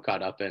get so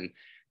caught up in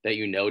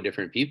that,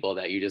 different people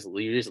that you just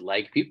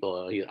like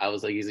people. I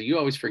was like, you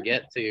always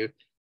forget to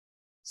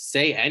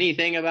say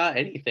anything about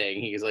anything.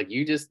 He's like,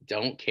 you just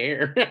don't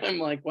care. I'm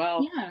like,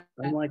 well, yeah.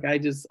 I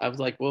was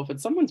like, well, if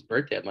it's someone's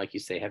birthday, I'm like, you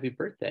say happy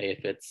birthday.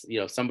 If it's,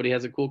 somebody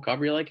has a cool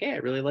cover, you're like, hey, I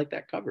really like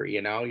that cover.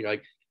 You're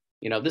like,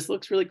 this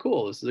looks really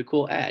cool. This is a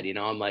cool ad.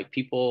 I'm like,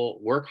 people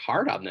work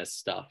hard on this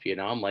stuff.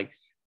 I'm like,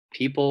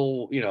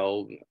 people,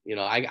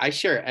 I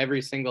share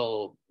every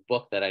single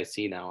book that I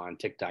see now on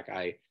TikTok.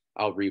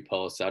 I'll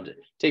repost. It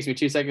takes me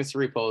 2 seconds to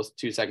repost,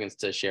 2 seconds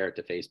to share it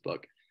to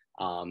Facebook.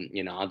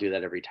 I'll do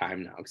that every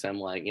time now because I'm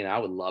like, I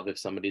would love if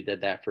somebody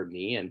did that for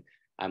me. And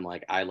I'm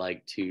like, I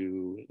like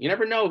to, you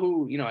never know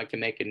who, I can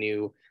make a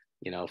new,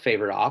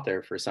 favorite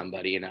author for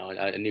somebody,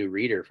 a new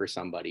reader for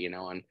somebody, and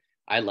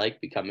I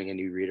like becoming a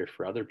new reader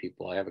for other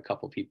people. I have a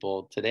couple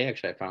people today,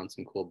 actually, I found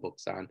some cool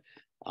books on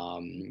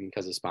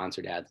because of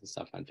sponsored ads and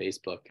stuff on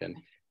Facebook. And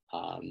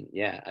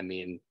yeah, I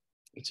mean,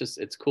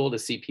 it's cool to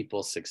see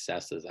people's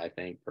successes, I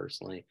think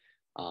personally.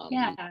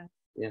 Yeah,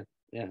 yeah,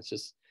 yeah,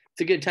 it's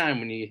a good time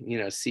when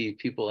you see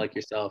people like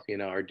yourself,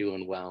 are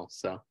doing well.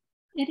 So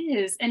it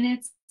is. And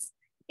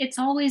it's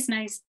always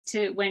nice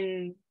to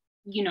when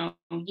you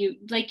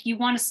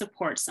want to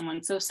support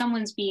someone. So if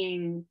someone's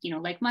being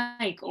like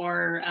Mike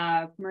or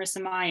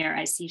Marissa Meyer,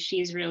 I see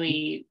she's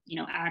really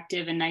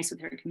active and nice with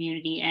her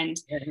community, and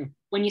yeah,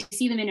 when you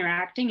see them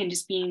interacting and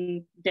just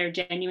being their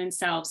genuine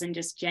selves and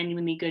just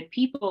genuinely good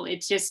people,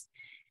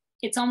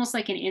 it's almost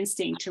like an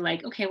instinct to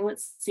like, okay, well,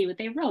 let's see what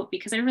they wrote,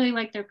 because I really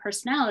like their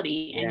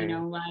personality, and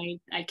yeah,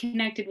 I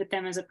connected with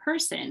them as a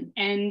person.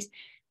 And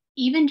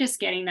even just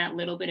getting that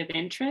little bit of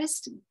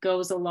interest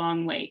goes a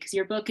long way, because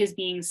your book is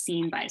being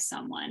seen by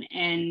someone.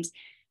 And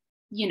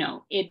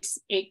it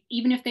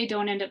even if they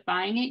don't end up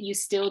buying it, you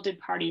still did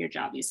part of your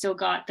job. You still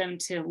got them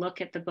to look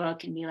at the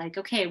book and be like,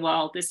 okay,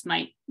 well,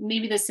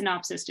 maybe the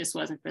synopsis just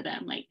wasn't for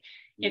them. Like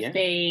yeah,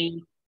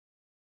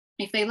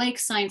 if they like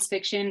science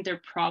fiction,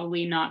 they're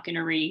probably not going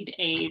to read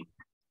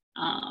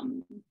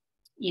um,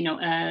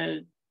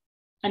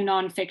 a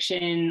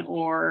nonfiction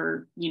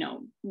or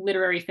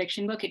literary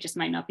fiction book. It just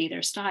might not be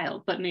their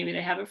style, but maybe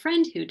they have a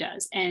friend who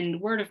does,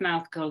 and word of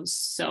mouth goes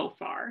so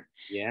far.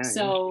 yeah, yeah,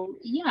 So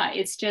yeah,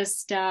 it's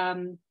just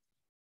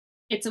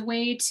it's a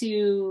way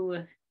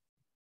to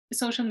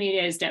social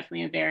media is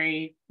definitely a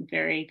very,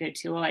 very good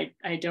tool.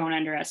 I don't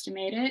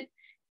underestimate it.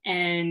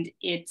 And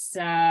it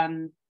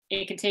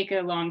can take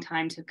a long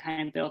time to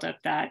kind of build up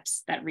that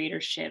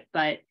readership.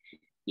 But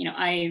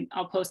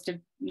I'll post a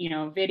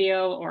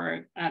video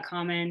or a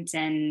comment,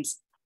 and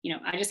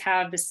I just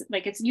have this,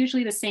 like, it's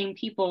usually the same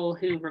people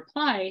who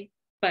reply,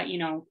 but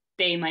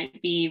they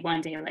might be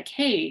one day like,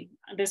 hey,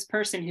 this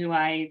person who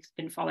I've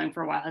been following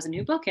for a while has a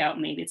new book out,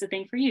 maybe it's a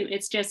thing for you.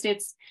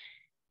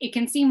 It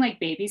can seem like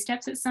baby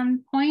steps at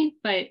some point,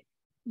 but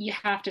you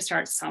have to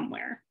start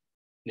somewhere.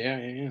 yeah,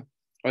 yeah, yeah.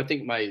 I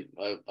think my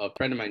a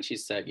friend of mine, she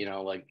said,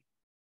 like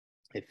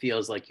it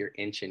feels like you're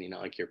inching,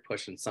 like you're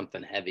pushing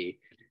something heavy,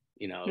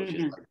 she's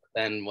Mm-hmm. like,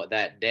 then what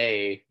that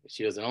day,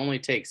 she goes, it only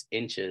takes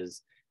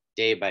inches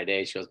day by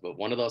day. She goes, but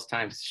one of those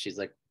times, she's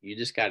like, you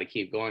just got to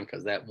keep going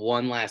because that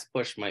one last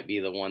push might be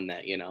the one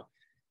that,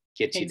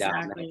 gets you down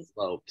that Exactly.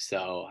 slope.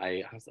 So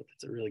I was like,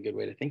 that's a really good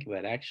way to think of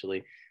it,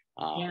 actually.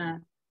 Yeah.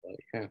 But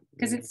yeah,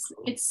 Because yeah,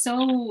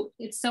 cool.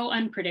 it's so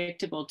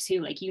unpredictable too.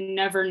 Like you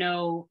never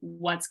know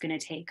what's going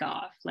to take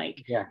off.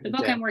 Like Yeah, the book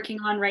I'm exactly. working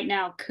on right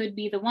now could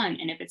be the one,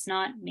 and if it's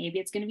not, maybe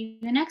it's going to be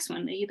the next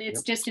one. It's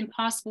Yep. just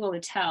impossible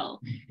to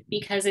tell,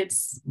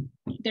 because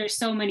there's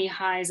so many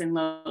highs and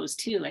lows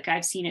too. Like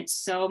I've seen it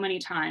so many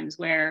times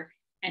where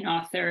an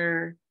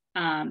author,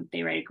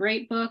 they write a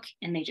great book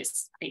and they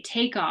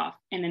take off,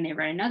 and then they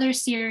write another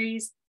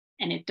series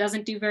and it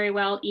doesn't do very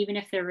well, even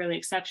if they're really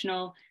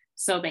exceptional.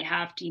 So they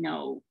have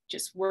to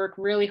just work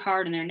really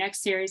hard in their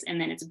next series,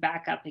 and then it's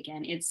back up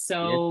again. Yeah, It's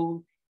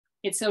so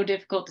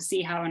difficult to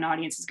see how an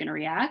audience is going to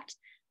react,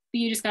 but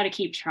you just got to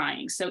keep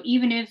trying. So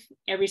even if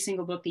every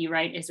single book that you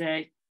write is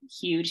a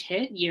huge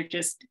hit,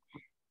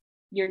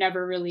 you're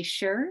never really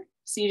sure.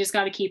 So you just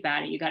got to keep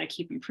at it. You got to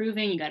keep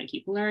improving, you got to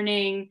keep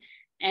learning.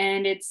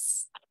 And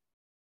it's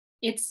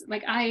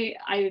like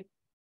I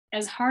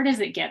as hard as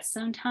it gets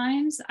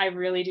sometimes, I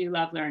really do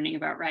love learning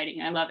about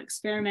writing. I love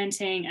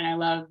experimenting, and I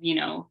love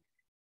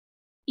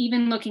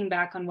even looking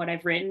back on what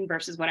I've written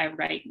versus what I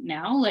write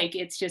now. Like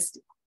it's just,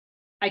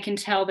 I can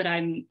tell that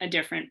I'm a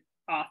different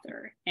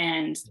author,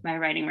 and my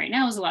writing right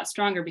now is a lot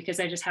stronger because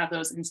I just have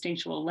those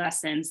instinctual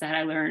lessons that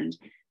I learned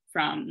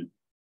from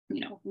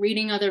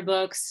reading other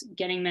books,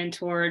 getting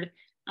mentored,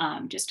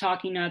 just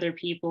talking to other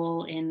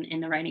people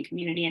in the writing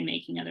community and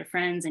making other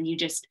friends. And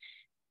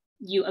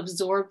you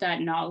absorb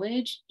that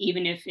knowledge,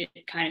 even if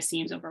it kind of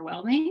seems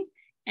overwhelming,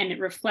 and it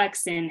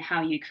reflects in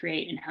how you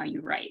create and how you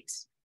write.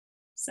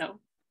 So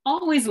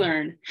always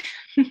learn.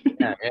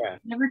 yeah, yeah.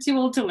 Never too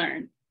old to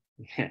learn.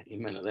 Yeah,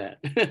 amen to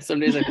that.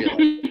 Some days I feel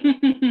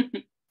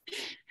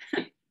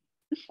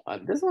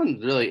like this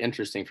one's really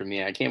interesting for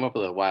me. I came up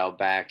with it a while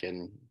back,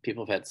 and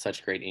people have had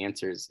such great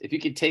answers. If you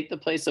could take the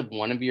place of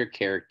one of your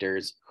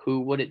characters, who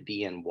would it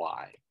be and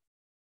why?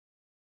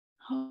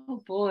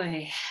 Oh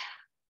boy.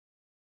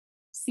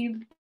 See,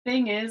 the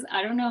thing is,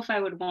 I don't know if I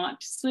would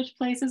want to switch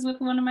places with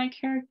one of my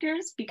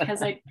characters,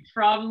 because I'd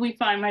probably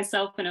find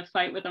myself in a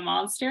fight with a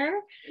monster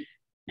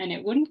and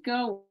it wouldn't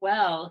go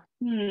well.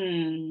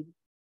 I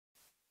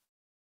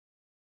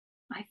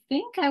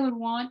think I would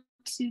want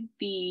to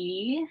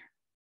be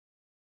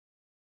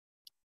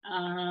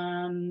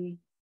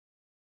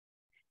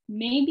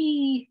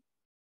maybe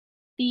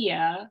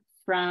Thea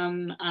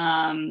from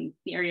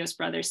the Arios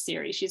Brothers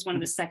series. She's one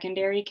of the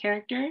secondary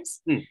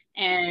characters,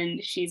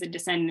 and she's a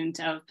descendant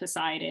of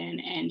Poseidon,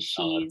 and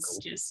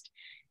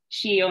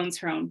she owns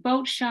her own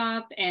boat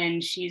shop,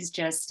 and she's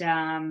just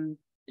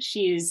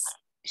she's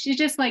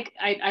just like,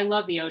 I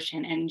love the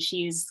ocean, and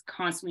she's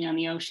constantly on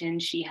the ocean.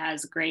 She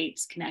has great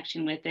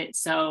connection with it.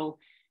 So,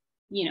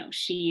 you know,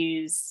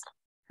 she's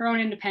her own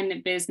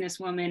independent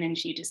businesswoman, and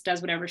she just does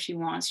whatever she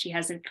wants. She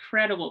has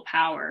incredible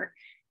power,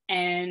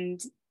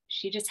 and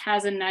she just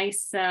has a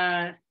nice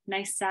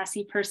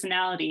sassy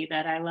personality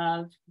that I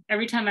love.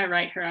 Every time I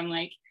write her, I'm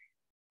like,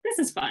 this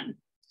is fun.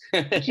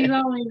 She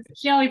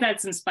always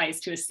adds some spice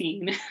to a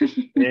scene.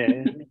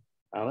 Yeah.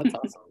 Oh, that's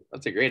awesome.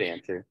 That's a great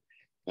answer.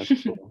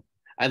 That's cool.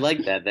 I like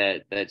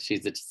that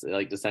she's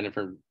like descended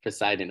from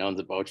Poseidon, owns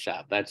a boat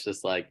shop. That's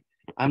just like,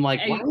 I'm like,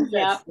 why is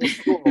that so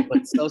cool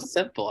but so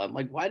simple? I'm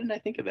like, why didn't I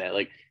think of that?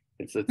 Like,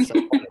 it's so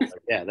funny. It's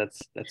like, yeah,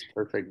 that's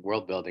perfect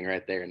world building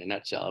right there in a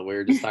nutshell. We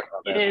were just talking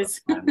about that. It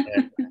is.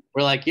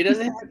 We're like, it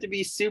doesn't have to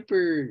be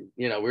super,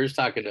 you know. We're just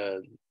talking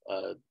to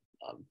a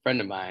friend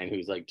of mine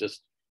who's like,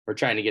 we're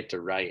trying to get to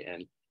write,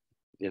 and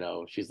you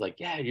know, she's like,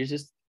 yeah,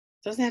 it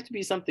doesn't have to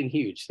be something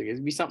huge. Like, it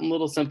can be something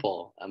little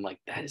simple. I'm like,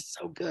 that is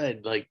so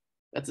good. Like,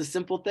 that's a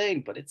simple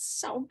thing, but it's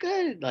so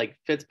good. Like,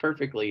 fits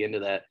perfectly into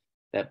that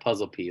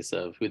puzzle piece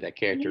of who that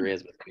character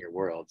is within your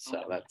world.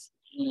 So that's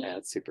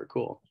super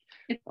cool.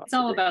 It's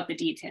all about the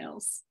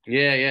details.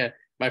 Yeah.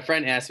 My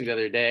friend asked me the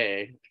other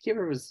day, I can't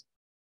remember,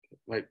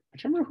 I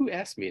can't remember who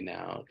asked me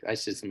now. I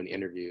did so many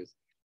interviews.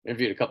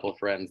 Interviewed a couple of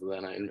friends, and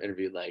then I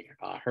interviewed like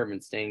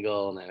Herman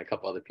Stengel and then a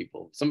couple other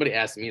people. Somebody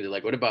asked me, they're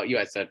like, what about you?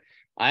 I said,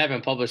 I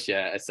haven't published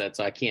yet. I said,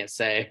 so I can't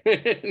say.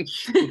 Working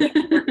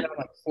on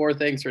like 4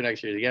 things for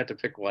next year. You have to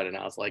pick one. And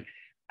I was like,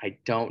 I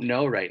don't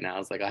know right now. I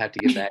was like, I'll have to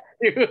get back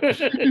to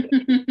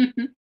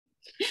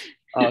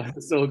you.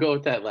 So we'll go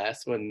with that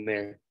last one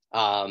there.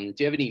 Do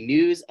you have any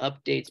news,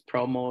 updates,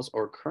 promos,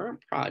 or current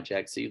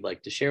projects that you'd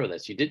like to share with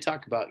us? You did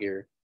talk about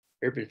your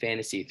urban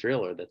fantasy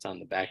thriller that's on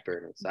the back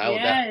burner. So I will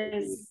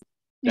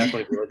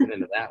definitely be looking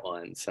into that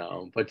one.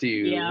 So, but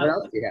what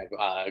else do you have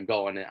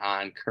going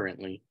on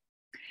currently?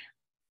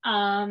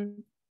 Well,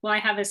 I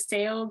have a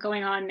sale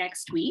going on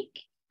next week.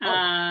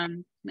 Let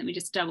me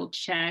just double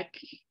check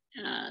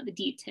the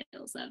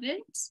details of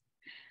it.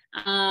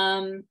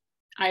 I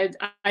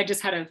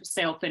just had a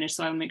sale finish,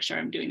 so I want to make sure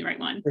I'm doing the right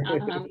one.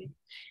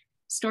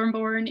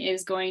 Stormborn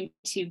is going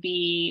to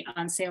be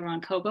on sale on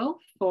Kobo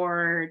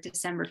for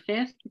December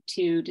 5th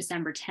to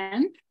December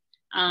 10th.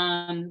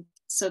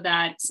 So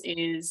that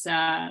is,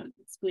 I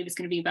believe it's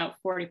going to be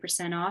about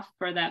 40% off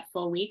for that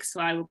full week. So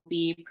I will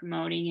be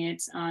promoting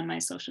it on my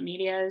social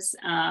medias.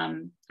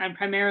 I'm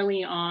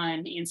primarily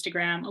on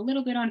Instagram, a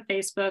little bit on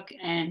Facebook,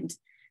 and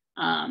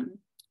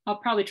I'll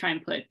probably try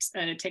and put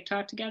a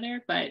TikTok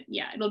together, but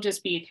yeah, it'll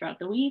just be throughout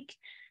the week.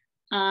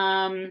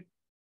 Updates.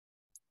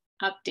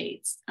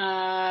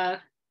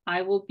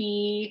 I will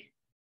be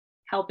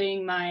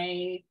helping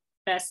my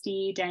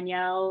bestie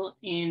Danielle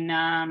in,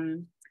 I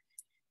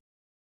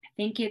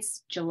think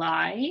it's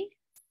July,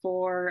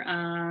 for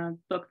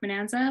Book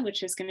Bonanza,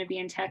 which is going to be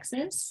in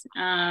Texas.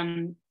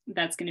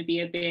 That's going to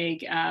be a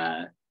big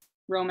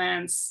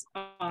romance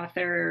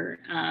author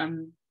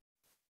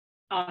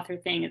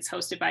thing. It's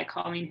hosted by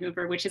Colleen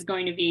Hoover, which is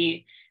going to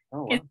be,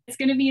 it's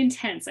going to be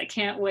intense. I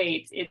can't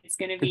wait. It's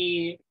going to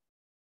be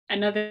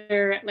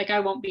another, like, I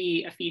won't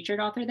be a featured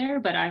author there,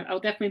 but I'll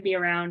definitely be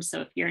around.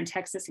 So if you're in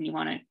Texas and you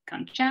want to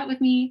come chat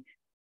with me,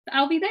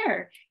 I'll be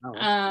there.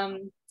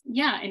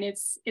 Yeah, and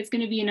it's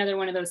going to be another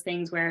one of those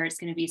things where it's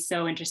going to be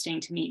so interesting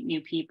to meet new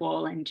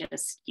people and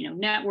just, you know,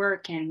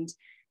 network and,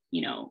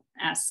 you know,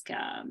 ask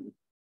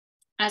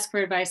for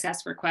advice,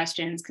 ask for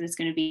questions, because it's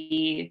going to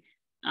be,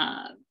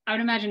 I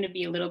would imagine to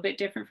be a little bit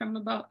different from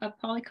a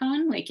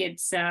Polycon. Like,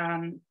 it's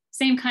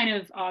same kind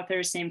of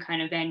authors, same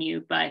kind of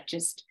venue, but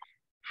just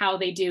how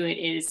they do it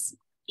is,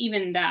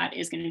 even that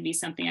is going to be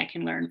something I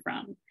can learn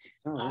from.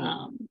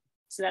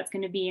 So that's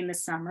going to be in the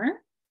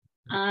summer.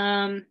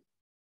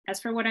 As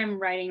for what I'm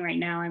writing right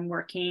now, I'm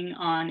working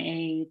on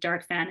a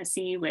dark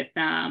fantasy with,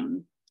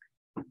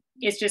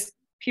 it's just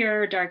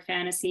pure dark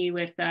fantasy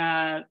with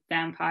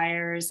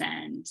vampires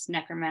and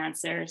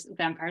necromancers,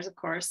 vampires, of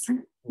course.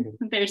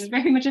 There's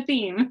very much a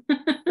theme.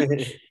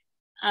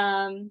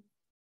 So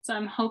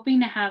I'm hoping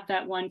to have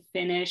that one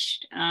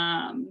finished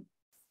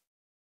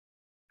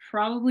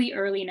probably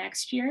early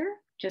next year,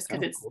 just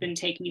because it's been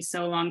taking me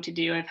so long to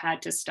do. I've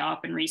had to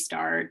stop and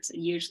restart,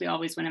 usually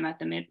always when I'm at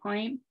the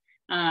midpoint.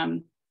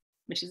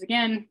 Which is,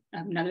 again,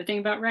 another thing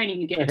about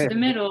writing. You get to the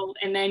middle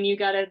and then you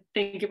got to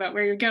think about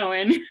where you're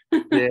going.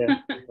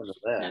 Yeah,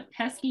 that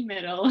pesky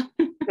middle.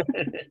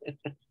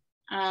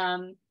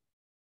 But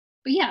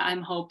yeah,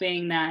 I'm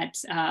hoping that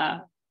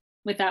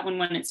with that one,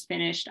 when it's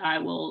finished, I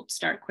will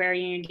start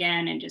querying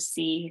again and just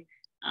see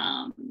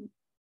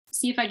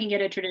if I can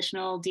get a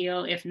traditional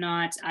deal. If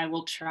not, I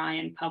will try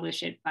and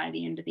publish it by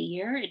the end of the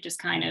year. It just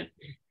kind of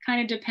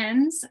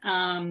depends.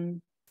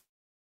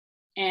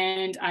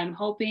 And I'm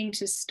hoping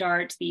to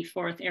start the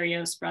 4th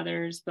Arios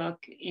Brothers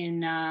book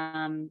in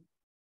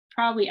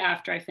probably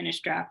after I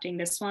finish drafting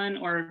this one,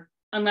 or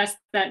unless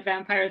that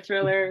vampire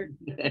thriller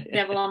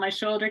Devil on My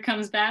Shoulder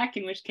comes back,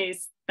 in which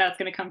case that's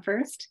going to come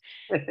first.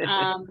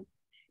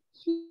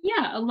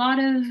 Yeah, a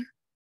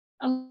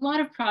lot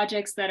of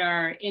projects that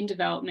are in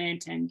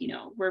development, and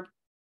I'm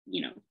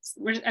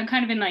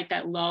kind of in like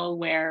that lull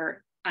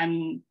where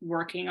I'm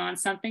working on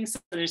something, so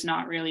there's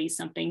not really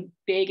something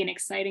big and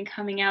exciting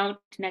coming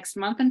out next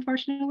month,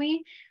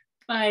 unfortunately.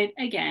 But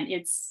again,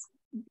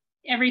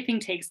 everything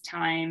takes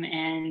time,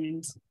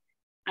 and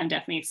I'm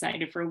definitely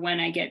excited for when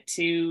I get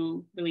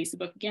to release a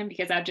book again,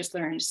 because I've just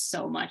learned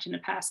so much in the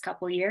past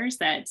couple of years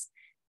that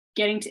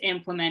getting to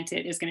implement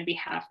it is going to be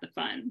half the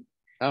fun.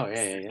 Oh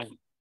yeah.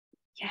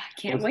 Yeah,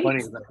 I can't What's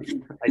wait.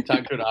 funny, I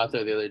talked to an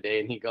author the other day,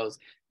 and he goes,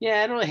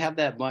 "Yeah, I don't really have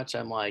that much."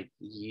 I'm like,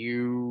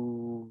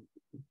 "You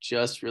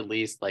just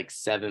released like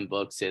 7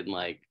 books in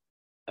like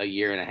a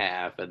year and a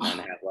half, and then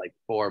have like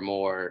 4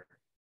 more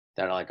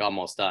that are like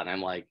almost done."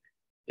 I'm like,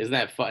 "Isn't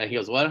that fun?" And he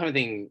goes, "Well, I don't have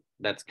anything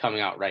that's coming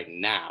out right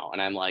now,"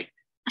 and I'm like,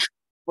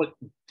 "But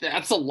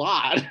that's a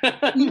lot."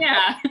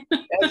 Yeah.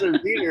 As a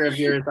reader of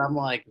yours, I'm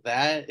like,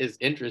 that is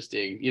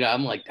interesting.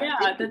 I'm like, that's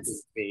Yeah,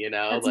 interesting to me,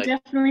 that's like,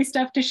 definitely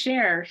stuff to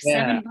share.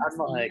 yeah, 7 books.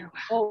 I'm like,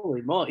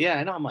 holy moly. Yeah,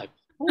 I know. I'm like,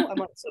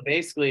 oh, so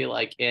basically,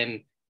 like,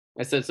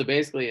 so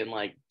basically in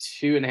like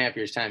 2.5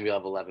 years' time, you'll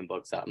have 11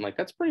 books out. I'm like,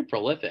 that's pretty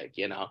prolific.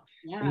 And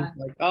Yeah. he's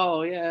like,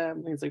 oh yeah.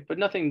 And he's like, but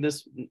nothing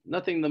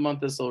the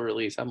month this will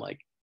release. I'm like,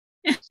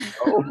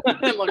 oh,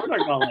 I'm like, we're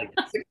talking about like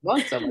 6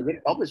 months. I'm like,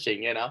 it's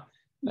publishing,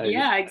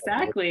 Yeah,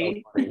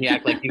 exactly. He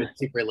acted like he was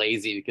super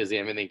lazy because he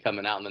had everything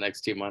coming out in the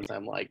next 2 months.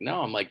 I'm like,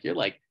 no, I'm like, you're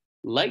like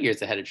light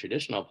years ahead of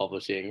traditional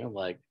publishing. I'm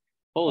like,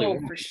 holy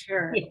for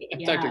sure.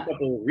 I talked to a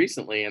couple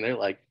recently, and they're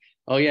like,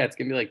 oh yeah, it's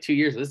gonna be like 2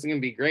 years. This is gonna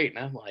be great.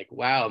 And I'm like,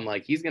 wow. I'm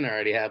like, he's gonna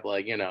already have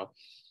like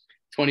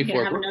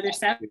 24. Have another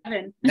 7.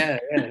 Yeah,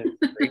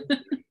 it's crazy.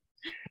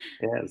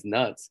 Yeah, it's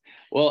nuts.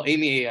 Well,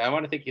 Amy, I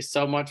want to thank you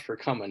so much for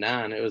coming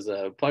on. It was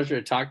a pleasure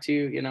to talk to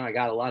you. I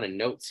got a lot of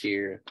notes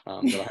here.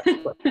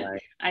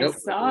 I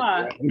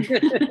saw.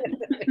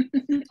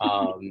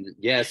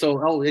 Yeah.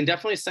 So, and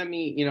definitely send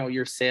me,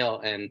 your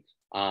sale, and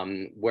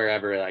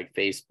wherever, like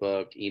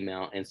Facebook,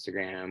 email,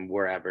 Instagram,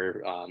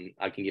 wherever.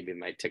 I can give you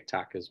my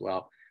TikTok as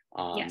well.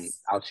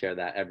 Yes. I'll share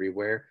that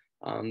everywhere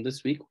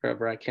this week,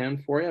 wherever I can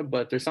for you.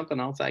 But there's something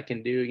else I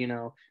can do,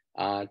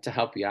 to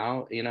help you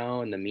out,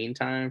 in the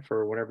meantime,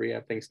 for whenever you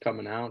have things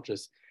coming out,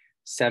 just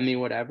send me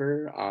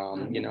whatever,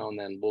 and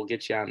then we'll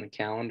get you on the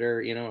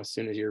calendar, as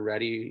soon as you're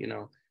ready,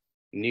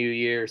 new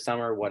year,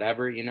 summer,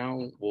 whatever,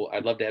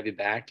 I'd love to have you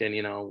back, and,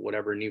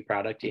 whatever new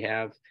product you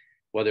have,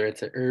 whether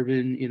it's an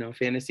urban,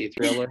 fantasy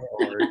thriller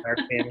or dark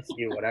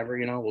fantasy, whatever,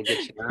 we'll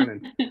get you on,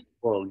 and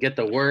we'll get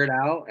the word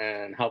out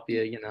and help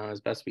you,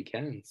 as best we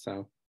can.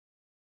 So.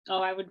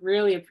 Oh, I would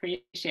really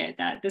appreciate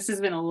that. This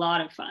has been a lot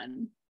of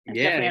fun.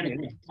 Yeah.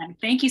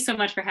 Thank you so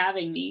much for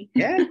having me.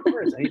 Yeah, of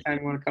course. Anytime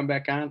you want to come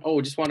back on.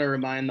 Oh, just want to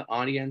remind the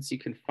audience, you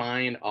can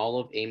find all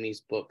of Amy's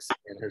books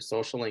and her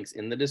social links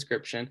in the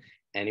description,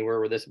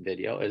 anywhere where this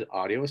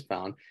audio is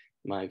found.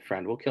 My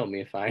friend will kill me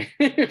if I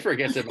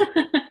forget to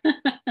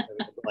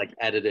like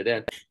edit it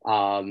in.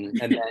 And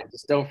then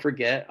just don't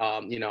forget,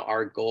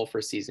 our goal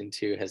for season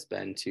 2 has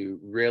been to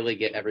really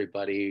get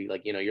everybody,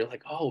 like, you're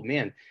like, oh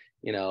man,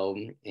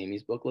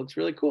 Amy's book looks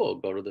really cool.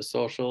 Go to the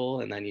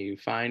social, and then you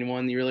find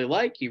one you really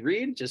like, you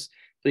read. Just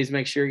please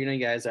make sure, you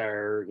guys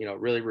are,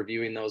 really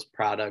reviewing those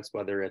products,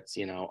 whether it's,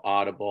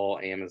 Audible,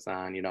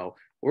 Amazon,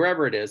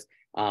 wherever it is,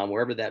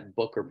 wherever that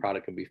book or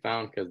product can be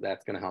found, because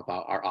that's going to help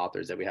out our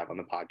authors that we have on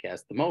the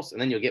podcast the most.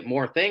 And then you'll get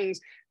more things.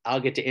 I'll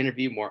get to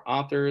interview more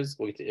authors.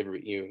 We'll get to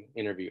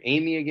interview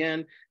Amy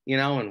again,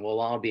 and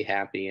we'll all be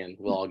happy, and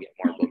we'll all get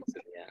more books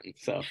in the end.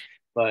 So.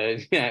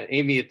 But yeah,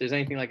 Amy, if there's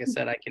anything, like I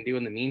said, I can do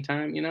in the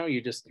meantime, you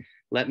just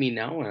let me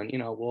know, and,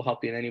 we'll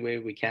help you in any way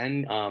we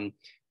can.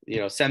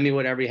 Send me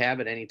whatever you have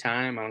at any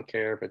time. I don't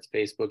care if it's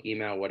Facebook,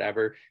 email,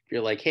 whatever. If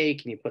you're like, hey,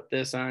 can you put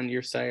this on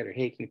your site? Or,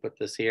 hey, can you put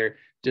this here?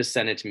 Just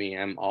send it to me.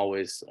 I'm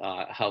always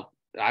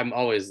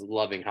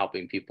loving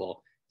helping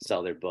people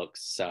sell their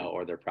books,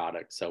 or their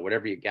products. So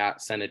whatever you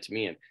got, send it to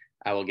me, and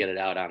I will get it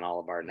out on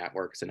all of our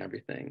networks and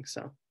everything.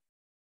 So.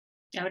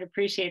 I would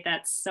appreciate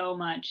that so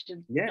much.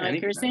 Yeah,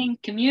 like you're saying,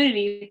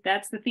 community,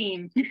 that's the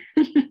theme.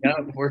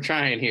 Yeah, we're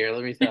trying here,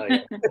 let me tell you.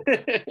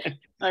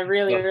 I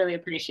really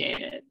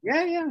appreciate it.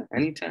 Yeah,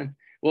 anytime.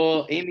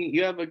 Well, Amy,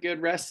 you have a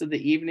good rest of the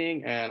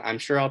evening, and I'm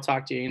sure I'll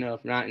talk to you,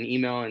 if not in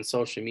email and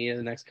social media,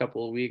 the next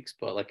couple of weeks.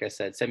 But like I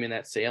said, send me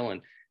that sale,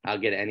 and I'll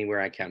get it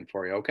anywhere I can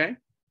for you, okay?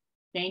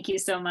 Thank you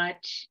so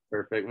much.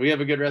 Perfect. We have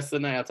a good rest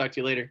of the night. I'll talk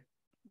to you later.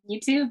 You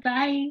too.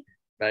 Bye.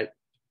 Bye.